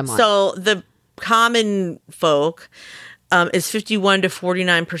kill someone. So the common folk is 51 to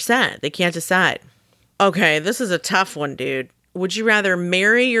 49%. They can't decide. Okay, this is a tough one, dude. Would you rather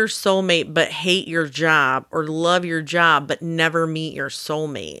marry your soulmate but hate your job or love your job but never meet your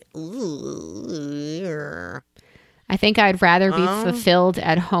soulmate? Ooh. I think I'd rather be fulfilled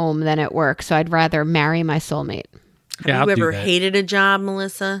at home than at work. So I'd rather marry my soulmate. Yeah, Have I'll you do ever that. hated a job,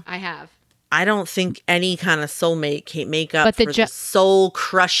 Melissa? I have. I don't think any kind of soulmate can make up But the for jo- the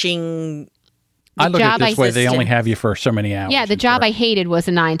soul-crushing. I look at job it this I way. They only existed. have you for so many hours. Yeah, the at job work. I hated was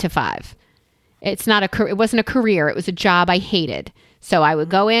a 9 to 5. It wasn't a career. It was a job I hated. So I would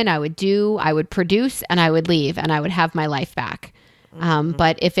go in, I would produce, and I would leave, and I would have my life back.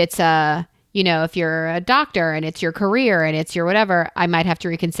 But if it's if you're a doctor and it's your career and it's your whatever, I might have to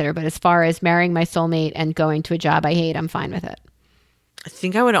reconsider. But as far as marrying my soulmate and going to a job I hate, I'm fine with it. I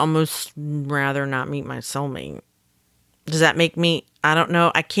think I would almost rather not meet my soulmate. Does that make me? I don't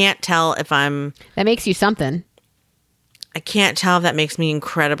know. I can't tell if That makes you something. I can't tell if that makes me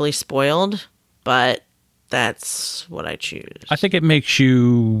incredibly spoiled, but that's what I choose. I think it makes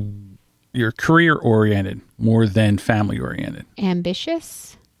you're career oriented more than family oriented.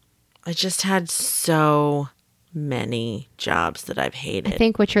 Ambitious? I just had so many jobs that I've I hated.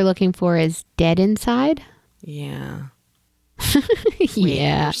 think what you're looking for is dead inside. Yeah.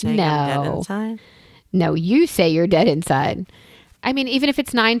 Yeah. You're saying I'm dead No. inside? No, you say you're dead inside. I mean, even if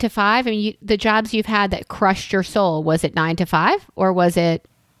it's 9 to 5, I mean, the jobs you've had that crushed your soul, was it 9 to 5? Or was it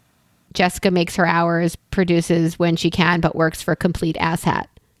Jessica makes her hours, produces when she can, but works for complete asshat?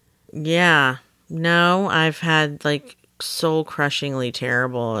 Yeah. No, I've had like soul crushingly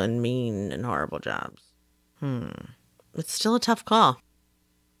terrible and mean and horrible jobs. It's still a tough call.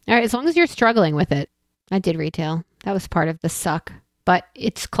 All right, as long as you're struggling with it. I did retail. That was part of the suck. But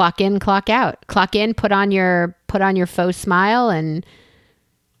it's clock in, clock out. Clock in, put on your faux smile and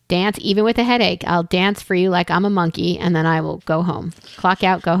dance even with a headache. I'll dance for you like I'm a monkey and then I will go home. Clock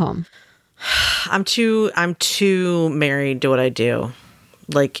out, go home. I'm too married to what I do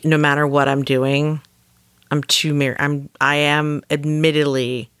Like, no matter what I'm doing, I am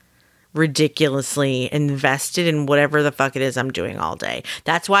admittedly ridiculously invested in whatever the fuck it is I'm doing all day.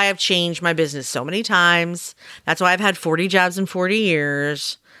 That's why I've changed my business so many times. That's why I've had 40 jobs in 40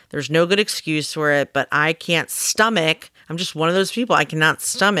 years. There's no good excuse for it, but I can't stomach. I'm just one of those people. I cannot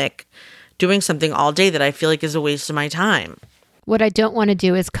stomach doing something all day that I feel like is a waste of my time. What I don't want to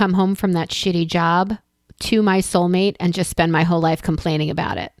do is come home from that shitty job to my soulmate and just spend my whole life complaining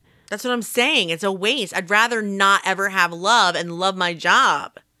about it. That's what I'm saying. It's a waste. I'd rather not ever have love and love my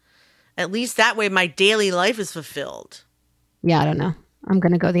job. At least that way my daily life is fulfilled. Yeah, I don't know. I'm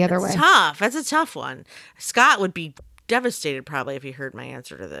going to go the other way. Tough. That's a tough one. Scott would be devastated probably if he heard my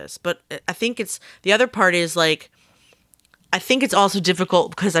answer to this. But I think it's, the other part is like, I think it's also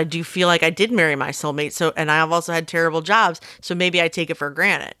difficult because I do feel like I did marry my soulmate. So, and I've also had terrible jobs. So maybe I take it for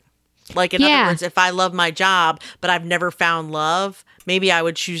granted. Like, in other words, if I love my job, but I've never found love, maybe I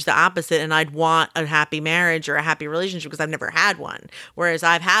would choose the opposite and I'd want a happy marriage or a happy relationship because I've never had one. Whereas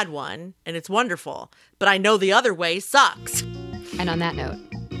I've had one and it's wonderful, but I know the other way sucks. And on that note,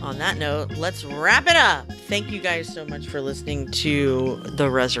 let's wrap it up. Thank you guys so much for listening to the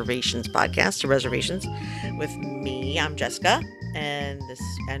Reservations podcast, to Reservations with me. I'm Jessica and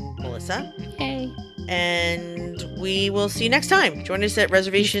Melissa. Hey. And we will see you next time. Join us at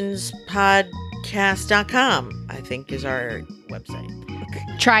reservationspodcast.com, I think is our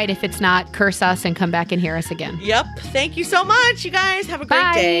website. Try it. If it's not, curse us and come back and hear us again. Yep. Thank you so much, you guys. Have a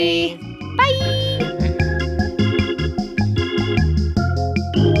great day. Bye.